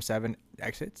 3 Game 7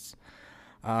 exits,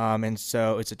 and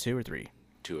so it's a 2 or 3.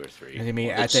 2 or 3. I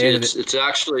mean, It's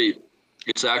actually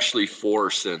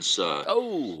 4 since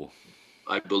Oh,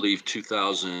 I believe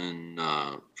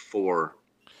 2004.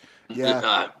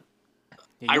 Yeah.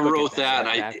 I wrote that,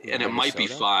 back and in it might be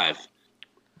Minnesota? 5.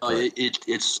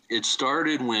 It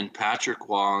started when Patrick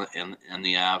Waugh and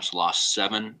the Avs lost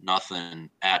 7-0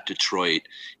 at Detroit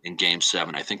in Game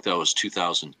 7. I think that was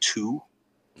 2002.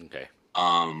 okay.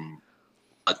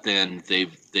 But then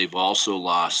they've also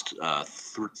lost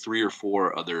 3 or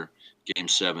 4 other Game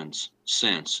 7s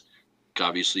since.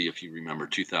 Obviously, if you remember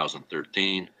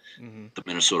 2013, the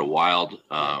Minnesota Wild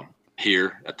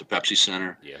here at the Pepsi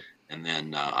Center, Yep. and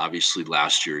then obviously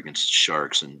last year against the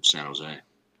Sharks in San Jose.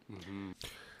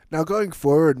 Now going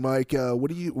forward, Mike,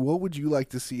 what would you like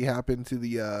to see happen to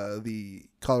the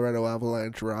Colorado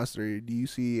Avalanche roster? Do you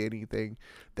see anything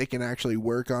they can actually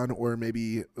work on, or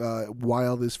maybe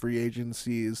while this free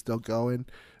agency is still going,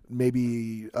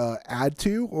 maybe add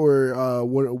to, or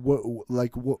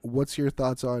what's your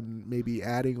thoughts on maybe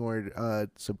adding or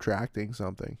subtracting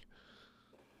something?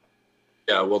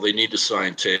 Yeah, well, they need to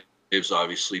sign Taves,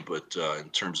 obviously, but in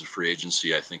terms of free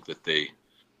agency, I think that they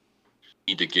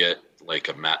need to get like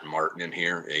a Matt Martin in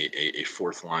here, a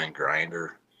fourth line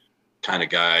grinder kind of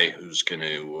guy who's going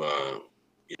to,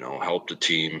 help the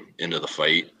team into the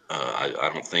fight. I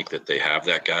don't think that they have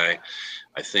that guy.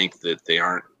 I think that they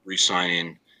aren't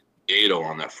re-signing Gato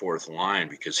on that fourth line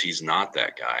because he's not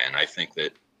that guy. And I think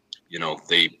that,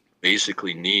 they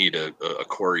basically need a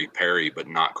Corey Perry, but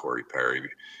not Corey Perry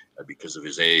because of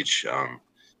his age.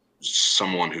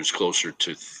 Someone who's closer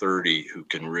to 30 who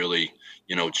can really,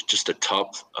 just a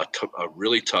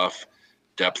really tough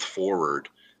depth forward,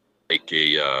 like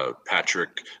a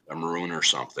Patrick Maroon or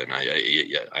something.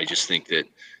 I just think that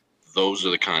those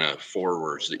are the kind of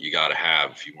forwards that you got to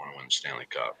have if you want to win the Stanley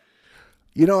Cup.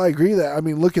 I agree that. I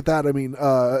mean, look at that. I mean,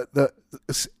 all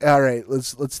right,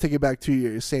 let's take it back 2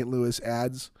 years. St. Louis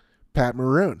adds Pat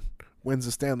Maroon, wins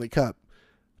the Stanley Cup.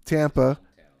 Tampa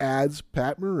adds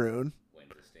Pat Maroon,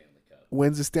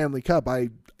 wins the Stanley Cup. I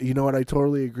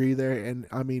totally agree there. And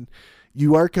I mean,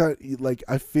 you are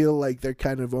I feel like they're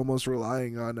kind of almost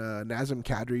relying on Nazem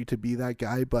Kadri to be that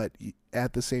guy, but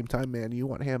at the same time, man, you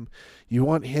want him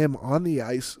on the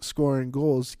ice scoring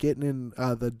goals, getting in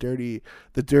the dirty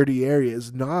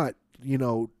areas, not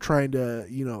trying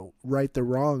to right the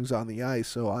wrongs on the ice.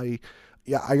 So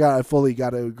Yeah, I fully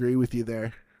got to agree with you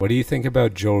there. What do you think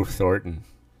about Joe Thornton?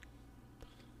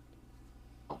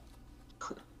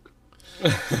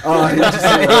 Oh,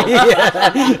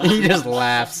 He just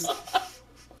laughs.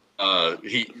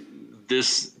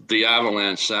 The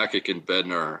Avalanche, Sakic and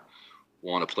Bednar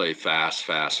want to play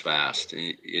fast,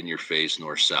 in your face,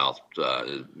 north-south.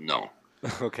 No.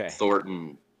 Okay.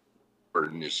 Thornton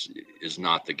is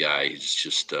not the guy. He's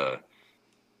just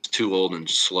too old and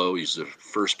slow. He's the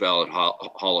first ballot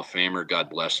Hall of Famer. God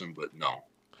bless him, but no,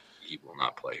 he will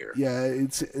not play here. yeah,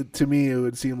 to me it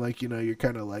would seem like you're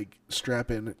kind of like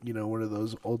strapping one of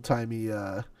those old timey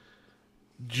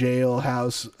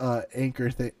jailhouse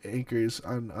anchors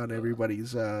on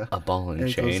everybody's A ball and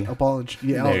ankles. chain. A ball and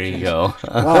yeah. There you go.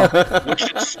 Wow.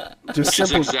 Which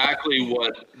is exactly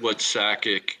what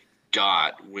Sakic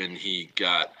got when he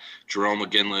got Jarome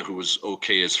Iginla, who was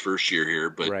okay his first year here,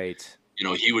 but Right.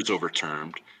 he was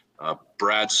overturned.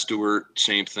 Brad Stewart,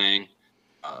 same thing.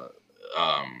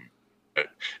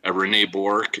 Rene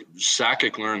Bourque.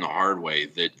 Sakic learned the hard way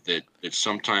that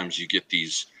sometimes you get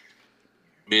these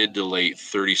mid to late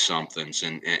 30-somethings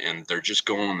and they're just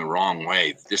going the wrong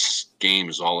way. This game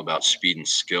is all about speed and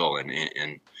skill, and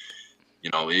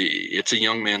it's a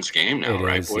young man's game now,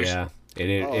 right, boys? Yeah.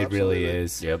 It really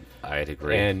is. Yep, I'd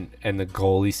agree. And the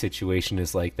goalie situation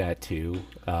is like that too.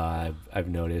 I've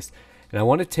noticed, and I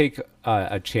want to take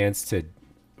a chance to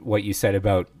what you said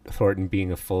about Thornton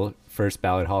being a full first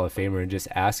ballot Hall of Famer, and just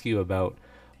ask you about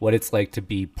what it's like to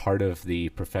be part of the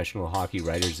Professional Hockey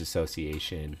Writers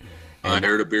Association. I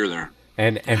heard a beer there.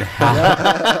 And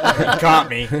how, You caught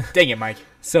me. Dang it, Mike.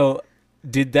 so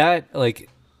did that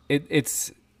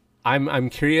it's I'm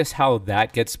curious how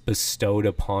that gets bestowed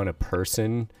upon a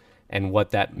person and what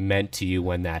that meant to you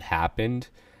when that happened,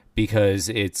 because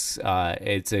it's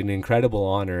an incredible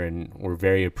honor, and we're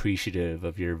very appreciative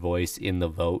of your voice in the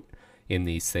vote in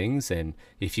these things. And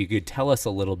if you could tell us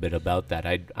a little bit about that,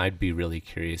 I'd be really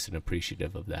curious and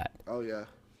appreciative of that. Oh yeah.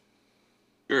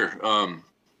 Sure.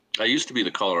 I used to be the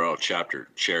Colorado chapter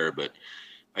chair, but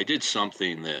I did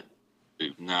something that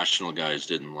the national guys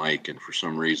didn't like, and for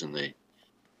some reason they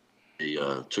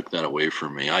took that away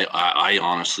from me. I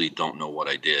honestly don't know what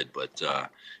I did, but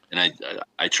and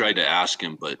I tried to ask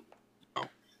him, but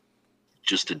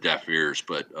just to deaf ears.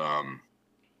 But now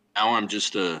I'm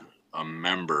just a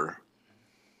member,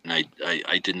 and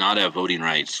I did not have voting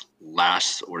rights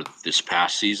this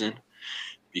past season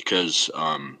because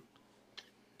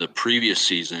the previous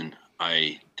season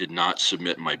I did not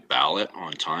submit my ballot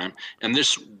on time, and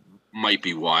this might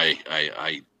be why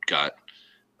I got.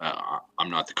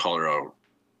 I'm not the Colorado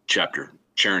chapter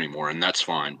chair anymore, and that's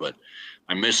fine. But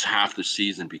I missed half the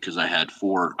season because I had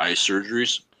 4 eye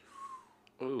surgeries.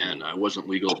 Ooh. And I wasn't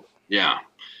legal. Yeah.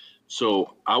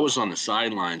 So I was on the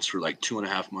sidelines for like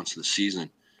 2.5 months of the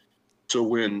season. So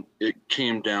when it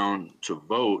came down to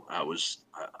vote, I was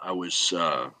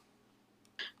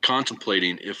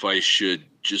contemplating if I should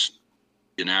just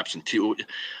be an absentee.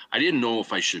 I didn't know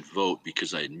if I should vote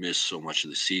because I had missed so much of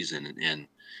the season,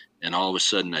 and all of a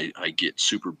sudden I get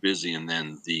super busy, and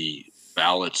then the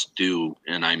ballots due,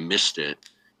 and I missed it.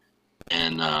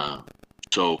 And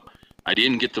so I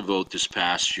didn't get to vote this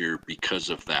past year because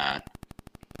of that.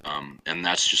 And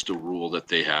that's just a rule that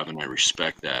they have, and I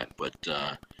respect that. But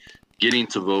getting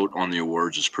to vote on the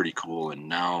awards is pretty cool. And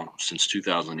now, since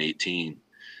 2018,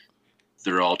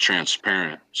 they're all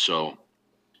transparent. So,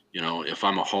 if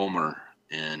I'm a homer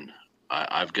and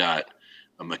I've got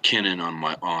a McKinnon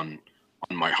on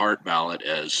my Hart ballot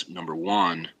as number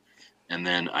 1, and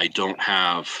then I don't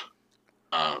have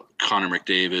Connor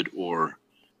McDavid or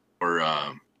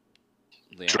Draisaitl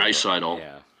on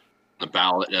the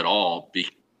ballot at all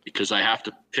because I have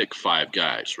to pick 5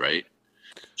 guys, right?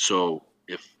 So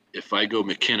if I go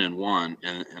McKinnon 1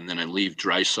 and then I leave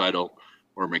Draisaitl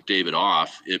or McDavid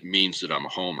off, it means that I'm a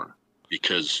homer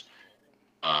because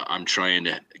I'm trying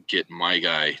to get my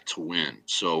guy to win.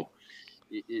 So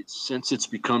since it's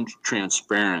become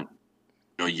transparent,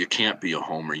 you can't be a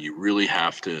homer. You really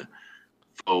have to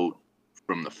vote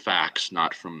from the facts,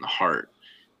 not from the heart.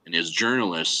 And as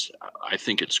journalists, I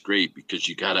think it's great because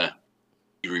you gotta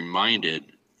be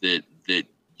reminded that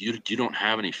you don't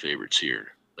have any favorites here.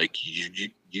 Like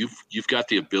you've got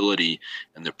the ability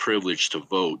and the privilege to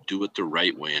vote. Do it the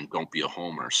right way and don't be a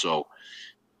homer. So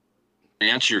to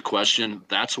answer your question,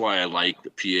 that's why I like the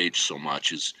PH so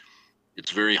much. Is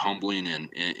it's very humbling and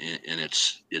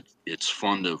it's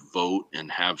fun to vote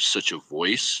and have such a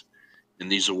voice in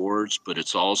these awards, but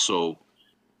it's also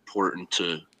important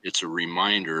it's a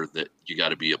reminder that you got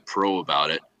to be a pro about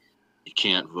it. You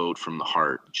can't vote from the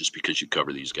heart just because you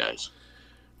cover these guys.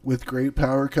 With great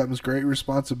power comes great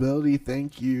responsibility.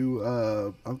 Thank you,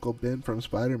 Uncle Ben from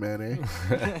Spider-Man,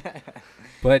 eh?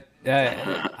 But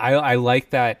I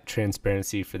like that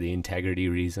transparency for the integrity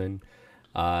reason.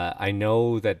 I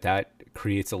know that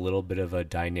creates a little bit of a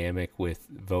dynamic with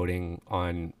voting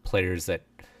on players that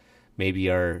maybe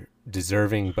are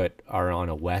deserving but are on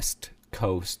a West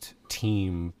Coast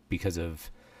team because of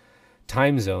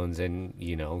time zones. And,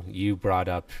 you brought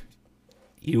up,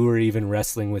 you were even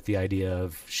wrestling with the idea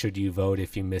of should you vote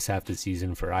if you miss half the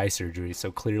season for eye surgery.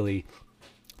 So clearly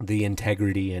the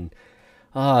integrity and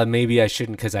maybe I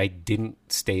shouldn't because I didn't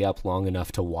stay up long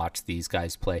enough to watch these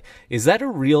guys play. Is that a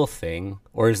real thing,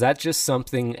 or is that just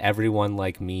something everyone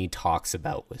like me talks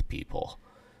about with people?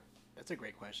 That's a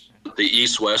great question. The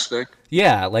East-West thing?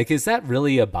 Yeah, like, is that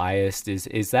really a bias?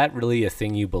 Is that really a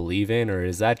thing you believe in, or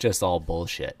is that just all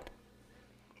bullshit?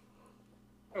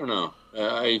 I don't know.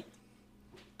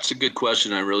 It's a good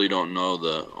question. I really don't know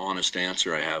the honest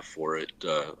answer I have for it.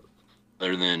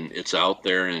 Other than it's out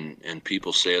there and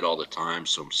people say it all the time,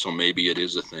 so maybe it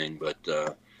is a thing. But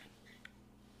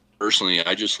personally,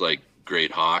 I just like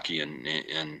great hockey, and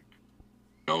if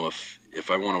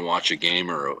I want to watch a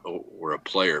game or a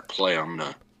player play, I'm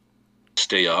gonna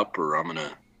stay up, or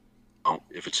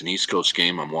if it's an East Coast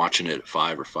game, I'm watching it at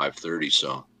 5 or 5:30.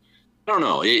 So I don't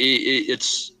know.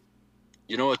 It's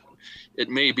it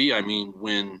may be. I mean,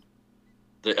 when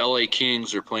the LA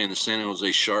Kings are playing the San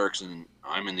Jose Sharks and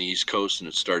I'm in the East Coast and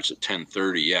it starts at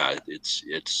 10:30. Yeah,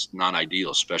 it's not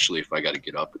ideal, especially if I got to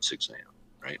get up at 6 a.m.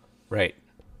 Right. Right.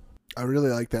 I really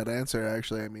like that answer,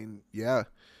 actually. I mean, yeah,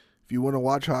 if you want to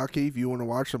watch hockey, if you want to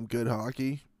watch some good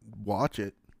hockey, watch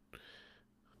it.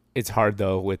 It's hard,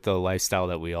 though, with the lifestyle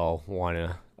that we all want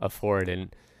to afford.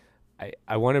 And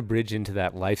I want to bridge into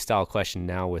that lifestyle question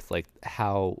now with, like,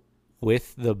 how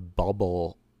with the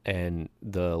bubble and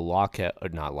the lockout, or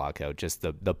not lockout, just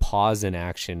the pause in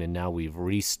action, and now we've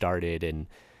restarted, and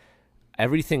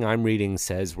everything I'm reading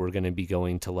says we're going to be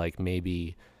going to like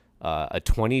maybe a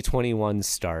 2021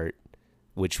 start,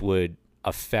 which would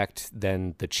affect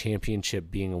then the championship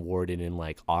being awarded in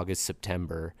like August,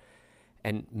 September,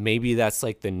 and maybe that's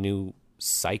like the new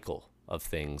cycle of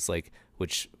things, like,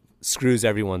 which screws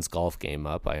everyone's golf game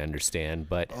up, I understand.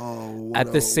 But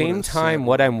at the same time,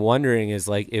 what I'm wondering is,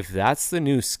 like, if that's the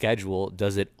new schedule,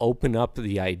 does it open up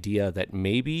the idea that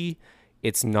maybe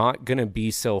it's not going to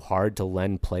be so hard to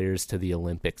lend players to the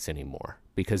Olympics anymore?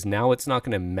 Because now it's not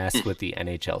going to mess with the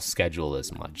NHL schedule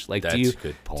as much. Like, That's a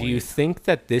good point. Do you think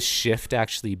that this shift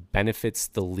actually benefits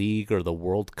the league or the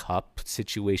World Cup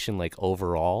situation, like,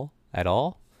 overall at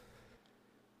all?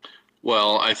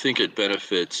 Well, I think it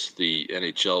benefits the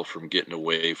NHL from getting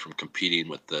away from competing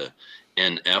with the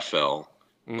NFL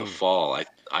in the fall.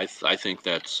 I think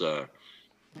that's a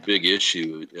big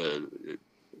issue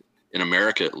in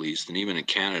America, at least, and even in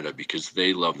Canada, because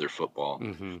they love their football.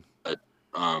 Mm-hmm. But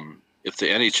if the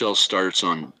NHL starts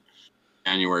on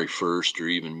January 1st or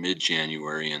even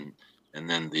mid-January, and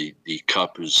then the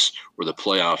Cup is where the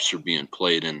playoffs are being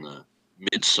played in the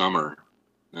midsummer,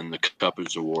 and the Cup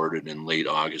is awarded in late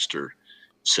August or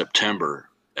September.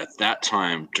 At that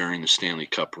time, during the Stanley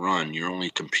Cup run, you're only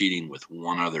competing with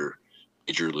one other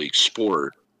major league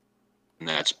sport, and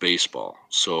that's baseball.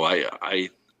 So I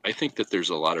think that there's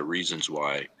a lot of reasons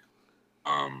why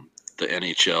the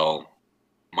NHL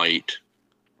might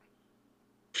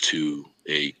to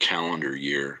a calendar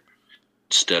year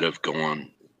instead of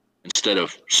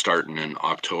starting in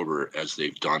October as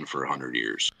they've done for 100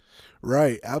 years.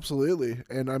 Right, absolutely.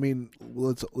 And I mean,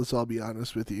 let's all be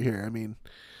honest with you here. I mean,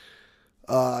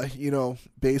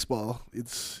 baseball,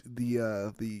 it's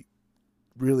the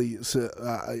really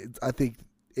I think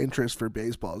interest for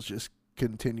baseball is just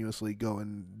continuously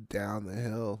going down the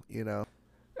hill,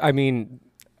 I mean,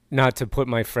 not to put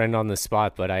my friend on the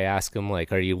spot, but I asked him,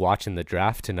 like, are you watching the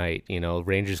draft tonight?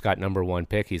 Rangers got number 1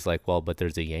 pick. He's like, well, but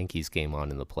there's a Yankees game on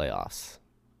in the playoffs.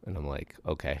 And I'm like,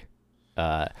 okay.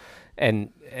 But I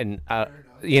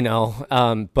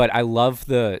love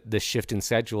the shift in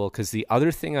schedule, because the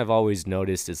other thing I've always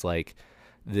noticed is, like,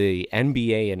 the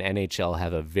NBA and NHL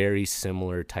have a very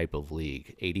similar type of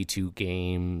league, 82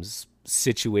 games,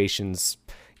 situations,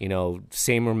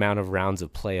 same amount of rounds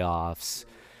of playoffs.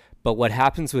 But what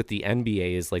happens with the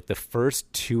NBA is, like, the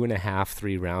first 2.5,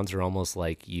 3 rounds are almost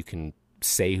like you can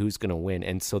say who's going to win.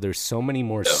 And so there's so many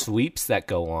more sweeps that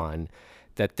go on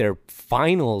that their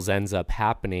finals ends up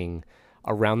happening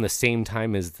around the same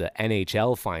time as the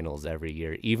NHL finals every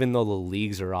year. Even though the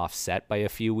leagues are offset by a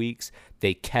few weeks,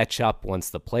 they catch up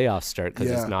once the playoffs start because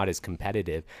it's not as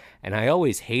competitive. And I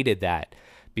always hated that,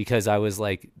 because I was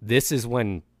like, this is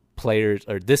when players,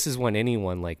 or this is when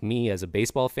anyone like me as a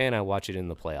baseball fan, I watch it in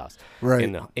the playoffs. Right.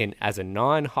 And as a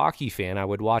non-hockey fan, I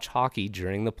would watch hockey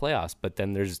during the playoffs, but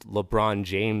then there's LeBron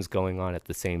James going on at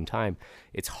the same time.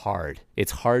 It's hard.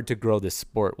 It's hard to grow the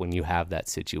sport when you have that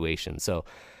situation. So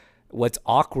what's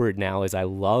awkward now is I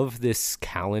love this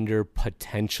calendar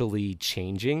potentially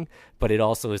changing, but it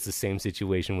also is the same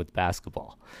situation with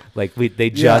basketball. Like they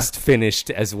just finished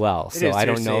as well, so I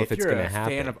don't know if it's going to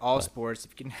happen. If you're a fan of all sports,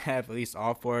 if you can have at least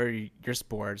all four of your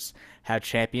sports have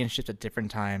championships at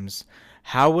different times,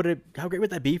 how great would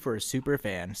that be for a super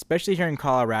fan, especially here in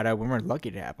Colorado when we're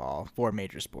lucky to have all four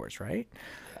major sports, right?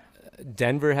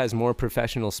 Denver has more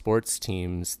professional sports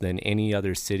teams than any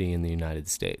other city in the United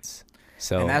States.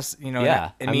 So, and that's, we're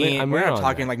not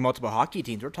talking like multiple hockey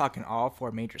teams. We're talking all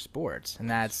four major sports, and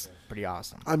that's pretty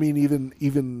awesome. I mean,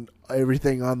 even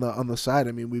everything on the side.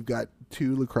 I mean, we've got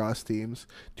two lacrosse teams,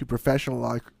 two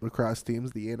professional lacrosse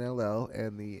teams, the NLL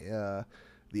and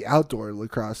the outdoor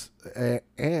lacrosse,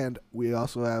 and we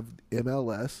also have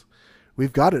MLS.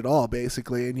 We've got it all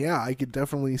basically, and yeah, I could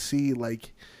definitely see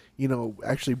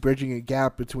actually bridging a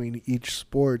gap between each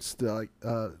sports to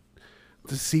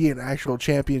see an actual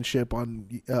championship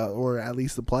on, or at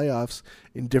least the playoffs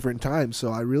in different times.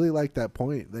 So I really like that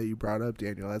point that you brought up,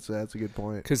 Daniel. That's a good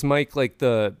point. Because Mike, like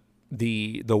the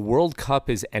World Cup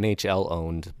is NHL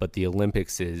owned, but the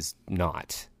Olympics is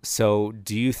not. So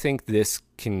do you think this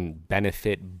can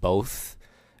benefit both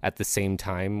at the same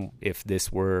time if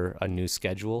this were a new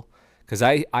schedule? Because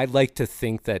I'd like to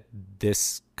think that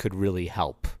this could really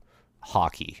help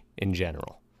hockey in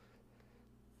general.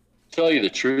 Tell you the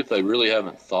truth, I really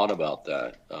haven't thought about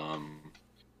that.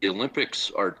 The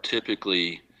Olympics are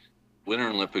typically, Winter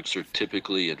Olympics are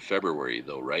typically in February,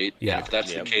 though, right? Yeah. And if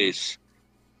that's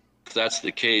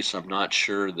the case, I'm not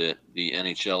sure that the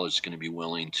NHL is going to be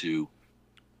willing to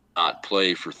not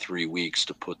play for 3 weeks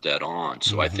to put that on.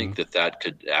 So I think that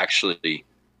could actually, I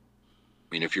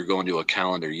mean, if you're going to a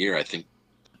calendar year, I think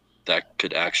that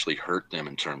could actually hurt them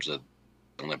in terms of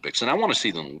Olympics. And I want to see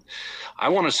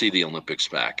the Olympics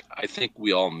back. I think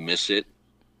we all miss it,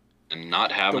 and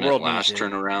not having it last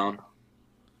turnaround.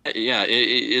 Yeah,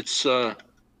 it's I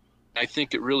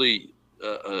think it really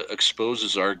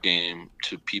exposes our game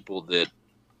to people that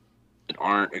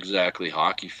aren't exactly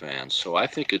hockey fans. So I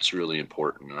think it's really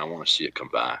important, and I want to see it come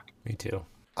back. Me too.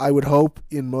 I would hope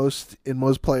in most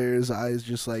players' eyes,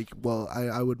 just like, well,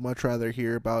 I would much rather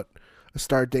hear about a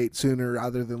start date sooner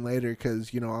rather than later,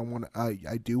 because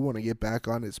I do want to get back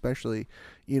on it, especially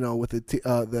with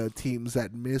the teams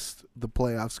that missed the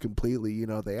playoffs completely.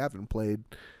 They haven't played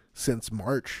since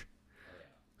March,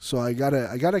 so I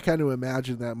gotta kind of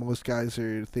imagine that most guys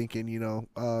are thinking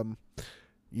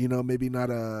maybe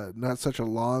not such a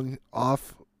long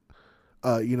off.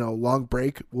 Long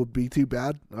break would be too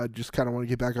bad. I just kind of want to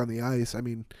get back on the ice. I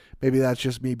mean, maybe that's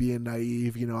just me being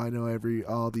naive. I know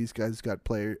all these guys got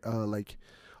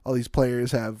all these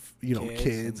players have,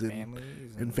 kids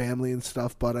and family and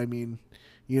stuff. But I mean,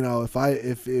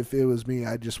 if it was me,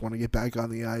 I'd just want to get back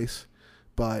on the ice.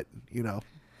 But,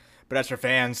 But as for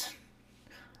fans,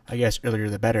 I guess earlier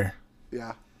the better.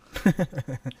 Yeah.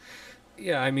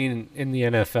 Yeah, I mean, in the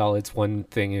NFL, it's one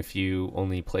thing if you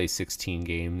only play 16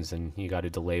 games and you got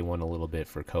to delay one a little bit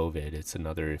for COVID. It's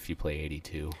another if you play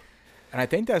 82. And I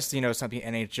think that's, something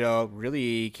NHL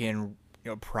really can,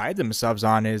 pride themselves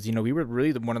on is, we were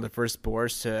really one of the first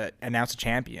sports to announce a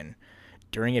champion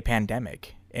during a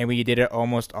pandemic. And we did it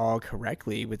almost all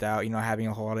correctly without, having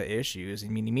a whole lot of issues. I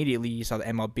mean, immediately you saw the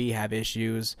MLB have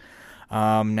issues.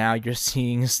 Now you're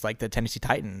seeing like the Tennessee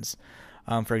Titans.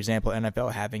 For example,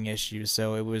 NFL having issues.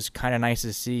 So it was kind of nice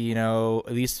to see,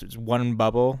 at least one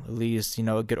bubble, at least,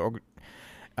 a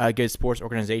good sports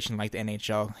organization like the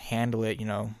NHL handle it,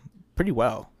 pretty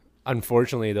well.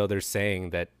 Unfortunately, though, they're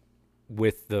saying that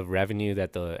with the revenue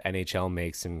that the NHL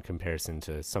makes in comparison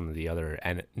to some of the other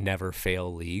never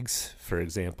fail leagues, for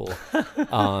example,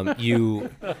 you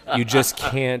just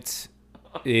can't,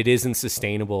 it isn't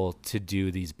sustainable to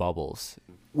do these bubbles.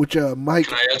 Which Mike,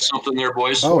 can I add something there,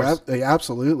 boys? Oh,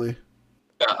 absolutely.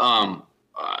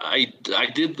 I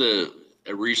did the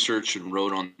research and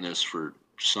wrote on this for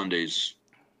Sunday's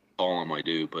column I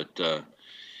do, but the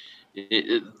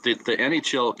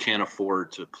NHL can't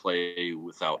afford to play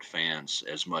without fans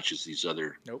as much as these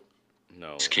other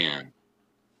can.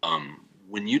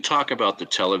 When you talk about the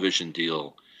television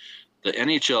deal, the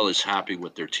NHL is happy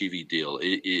with their TV deal.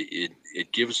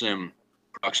 It gives them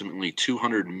approximately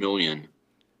 $200 million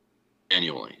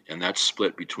annually, and that's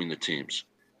split between the teams.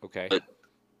 Okay. But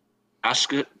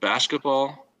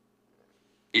basketball,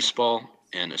 baseball,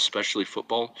 and especially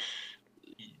football,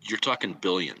 you're talking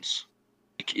billions.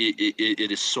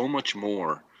 it is so much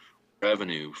more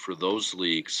revenue for those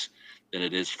leagues than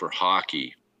it is for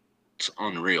hockey. It's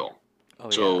unreal.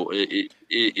 So if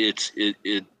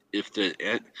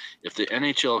the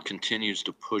NHL continues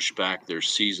to push back their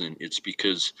season, it's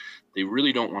because they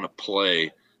really don't want to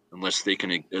play unless they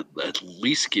can at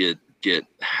least get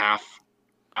half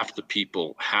the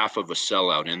people, half of a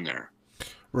sellout in there.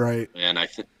 Right. And I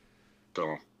think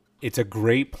so. It's a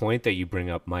great point that you bring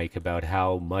up, Mike, about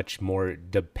how much more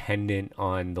dependent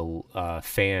on the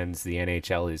fans the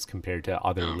NHL is compared to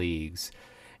other leagues.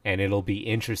 And it'll be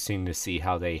interesting to see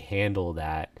how they handle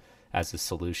that as a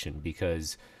solution,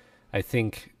 because I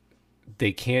think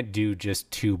they can't do just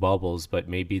 2 bubbles, but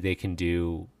maybe they can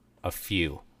do a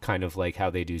few, kind of like how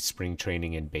they do spring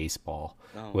training in baseball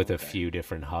with a few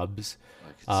different hubs.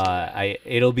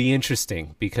 It'll be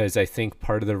interesting, because I think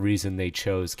part of the reason they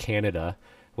chose Canada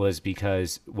was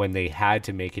because when they had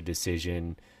to make a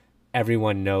decision,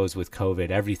 everyone knows with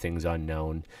COVID, everything's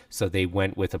unknown. So they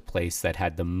went with a place that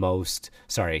had the least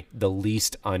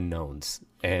unknowns.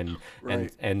 And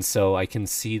so I can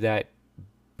see that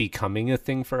becoming a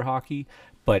thing for hockey.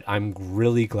 But I'm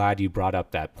really glad you brought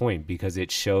up that point, because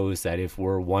it shows that if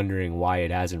we're wondering why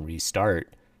it hasn't restart,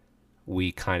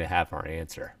 we kind of have our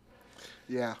answer.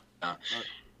 Yeah. I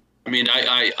mean,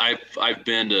 I've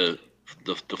been to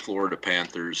the Florida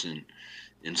Panthers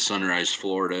in Sunrise,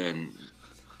 Florida, and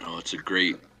it's a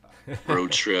great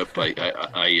road trip.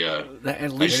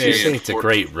 At least you say it's a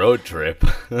great road trip.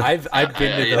 I've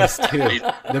been to those too.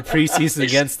 The preseason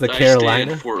against the Carolina. I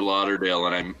stay in Fort Lauderdale,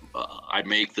 and I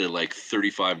make the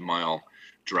 35-mile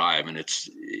drive, and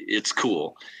it's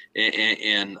cool.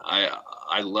 And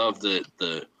I love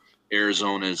the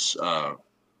Arizona's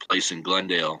place in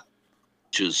Glendale,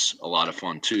 which is a lot of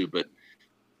fun too. But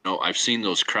I've seen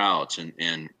those crowds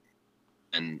and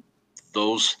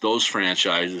those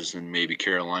franchises, and maybe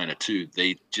Carolina too.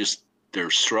 They're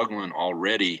struggling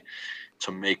already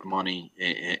to make money,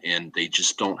 and they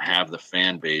just don't have the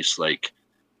fan base like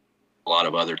a lot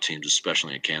of other teams,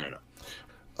 especially in Canada.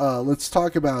 Let's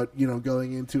talk about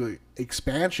going into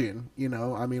expansion.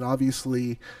 I mean,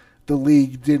 obviously, the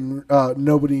league didn't.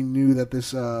 Nobody knew that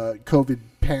this COVID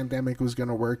pandemic was going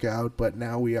to work out, but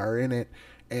now we are in it.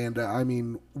 And I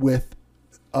mean, with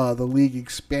the league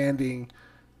expanding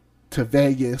to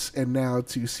Vegas and now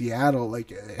to Seattle,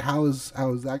 how is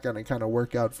that going to kind of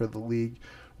work out for the league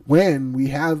when we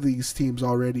have these teams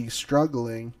already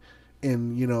struggling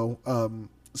in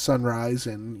Sunrise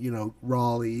and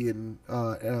Raleigh and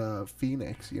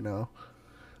Phoenix,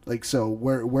 so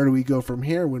where do we go from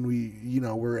here when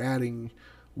we're adding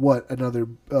another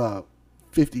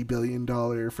 $50 billion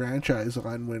franchise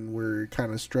on, when we're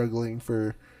kind of struggling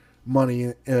for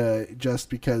money just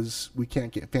because we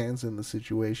can't get fans in the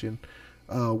situation?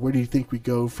 Where do you think we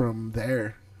go from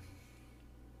there?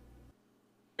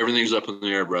 Everything's up in the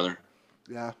air, brother.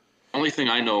 Yeah. Only thing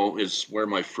I know is where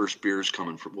my first beer is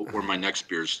coming from, where my next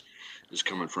beer is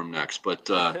coming from next. But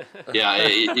yeah,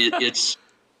 it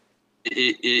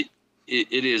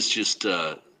is just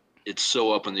it's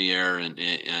so up in the air, and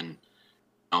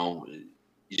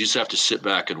you just have to sit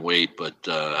back and wait. But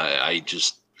I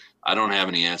don't have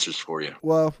any answers for you.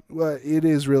 Well, it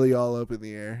is really all up in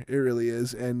the air. It really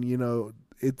is, and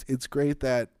it's great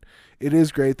that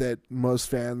most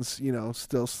fans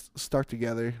still stuck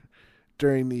together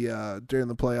during the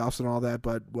playoffs and all that.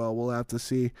 But we'll have to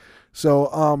see. So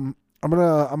I'm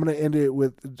gonna end it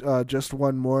with just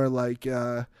one more.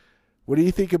 What do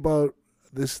you think about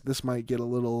this? This might get a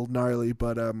little gnarly,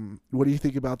 but what do you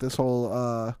think about this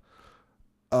whole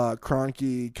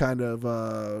Kroenke kind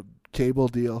of cable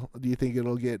deal? Do you think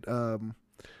it'll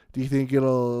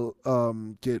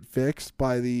get fixed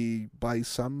by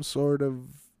some sort of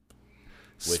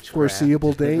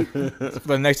foreseeable date? For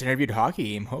the next interviewed hockey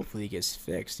game, hopefully it gets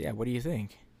fixed. Yeah, what do you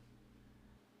think?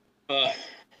 I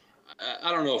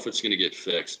don't know if it's going to get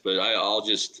fixed, but I'll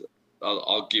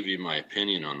give you my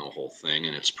opinion on the whole thing,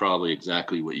 and it's probably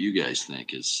exactly what you guys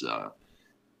think. Is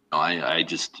I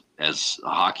just, as a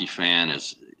hockey fan,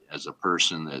 as a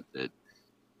person that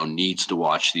needs to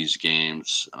watch these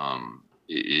games, I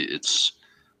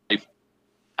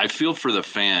feel for the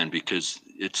fan, because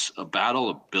it's a battle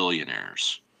of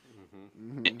billionaires.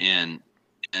 Mm-hmm.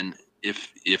 And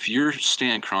if you're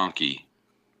Stan Kroenke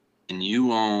and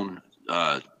you own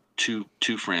two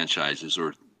franchises,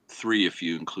 or 3 if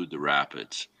you include the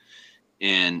Rapids,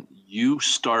 and you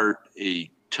start a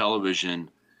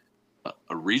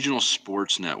regional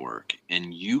sports network,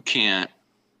 and you can't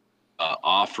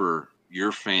offer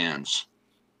your fans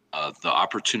the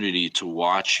opportunity to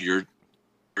watch your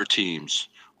teams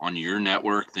on your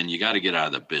network, then you got to get out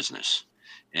of the business.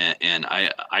 and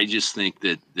I just think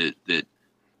that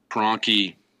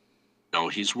Kroenke,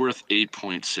 he's worth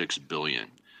 $8.6 billion.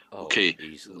 Okay,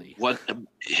 easily. what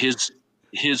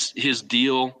his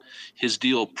deal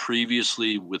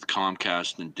previously with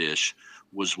Comcast and Dish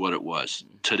was what it was.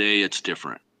 Today it's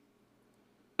different.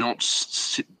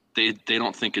 They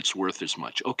don't think it's worth as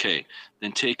much. Okay,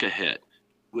 then take a hit,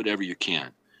 whatever you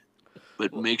can,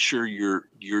 but make sure your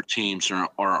teams are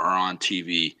on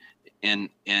TV, and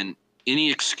any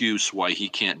excuse why he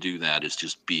can't do that is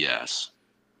just BS.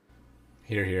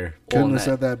 Hear, hear. Couldn't have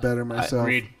said that better myself.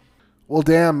 Agreed. Well,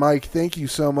 damn, Mike, thank you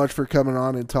so much for coming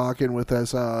on and talking with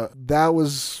us. That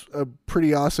was a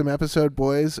pretty awesome episode,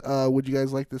 boys. Would you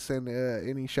guys like to send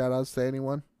any shout-outs to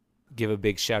anyone? Give a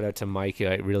big shout out to Mike.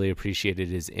 I really appreciated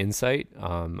his insight.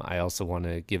 I also want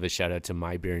to give a shout out to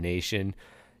My Beer Nation.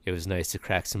 It was nice to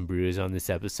crack some brews on this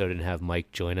episode and have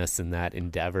Mike join us in that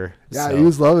endeavor. Yeah, So, he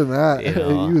was loving that. you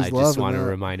know, He was I just loving want to that.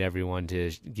 remind everyone to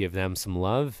give them some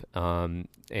love,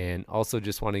 and also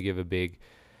just want to give a big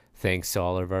thanks to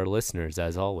all of our listeners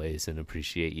as always, and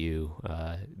appreciate you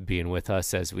being with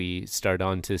us as we start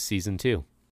on to season 2.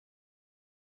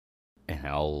 And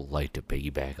I'll like to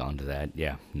piggyback onto that.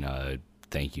 Yeah,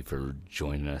 thank you for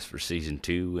joining us for season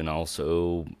 2. And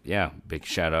also, big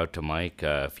shout out to Mike.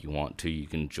 If you want to, you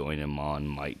can join him on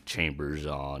Mike Chambers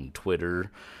on Twitter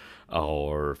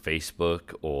or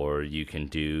Facebook, or you can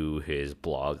do his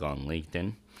blog on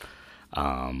LinkedIn.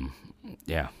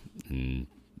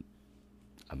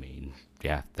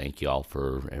 Thank you all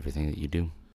for everything that you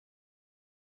do.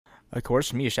 Of course,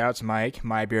 for me, shout out to Mike,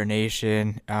 My Beer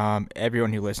Nation,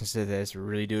 everyone who listens to this.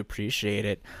 Really do appreciate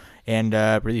it. And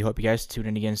really hope you guys tune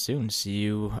in again soon. See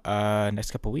you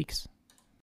next couple weeks.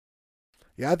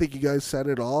 Yeah, I think you guys said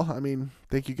it all. I mean,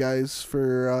 thank you guys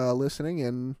for listening,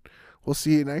 and we'll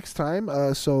see you next time.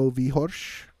 So, vi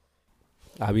hörs.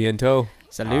 A bientôt.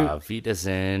 Salut. Auf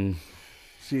Wiedersehen.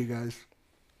 See you guys.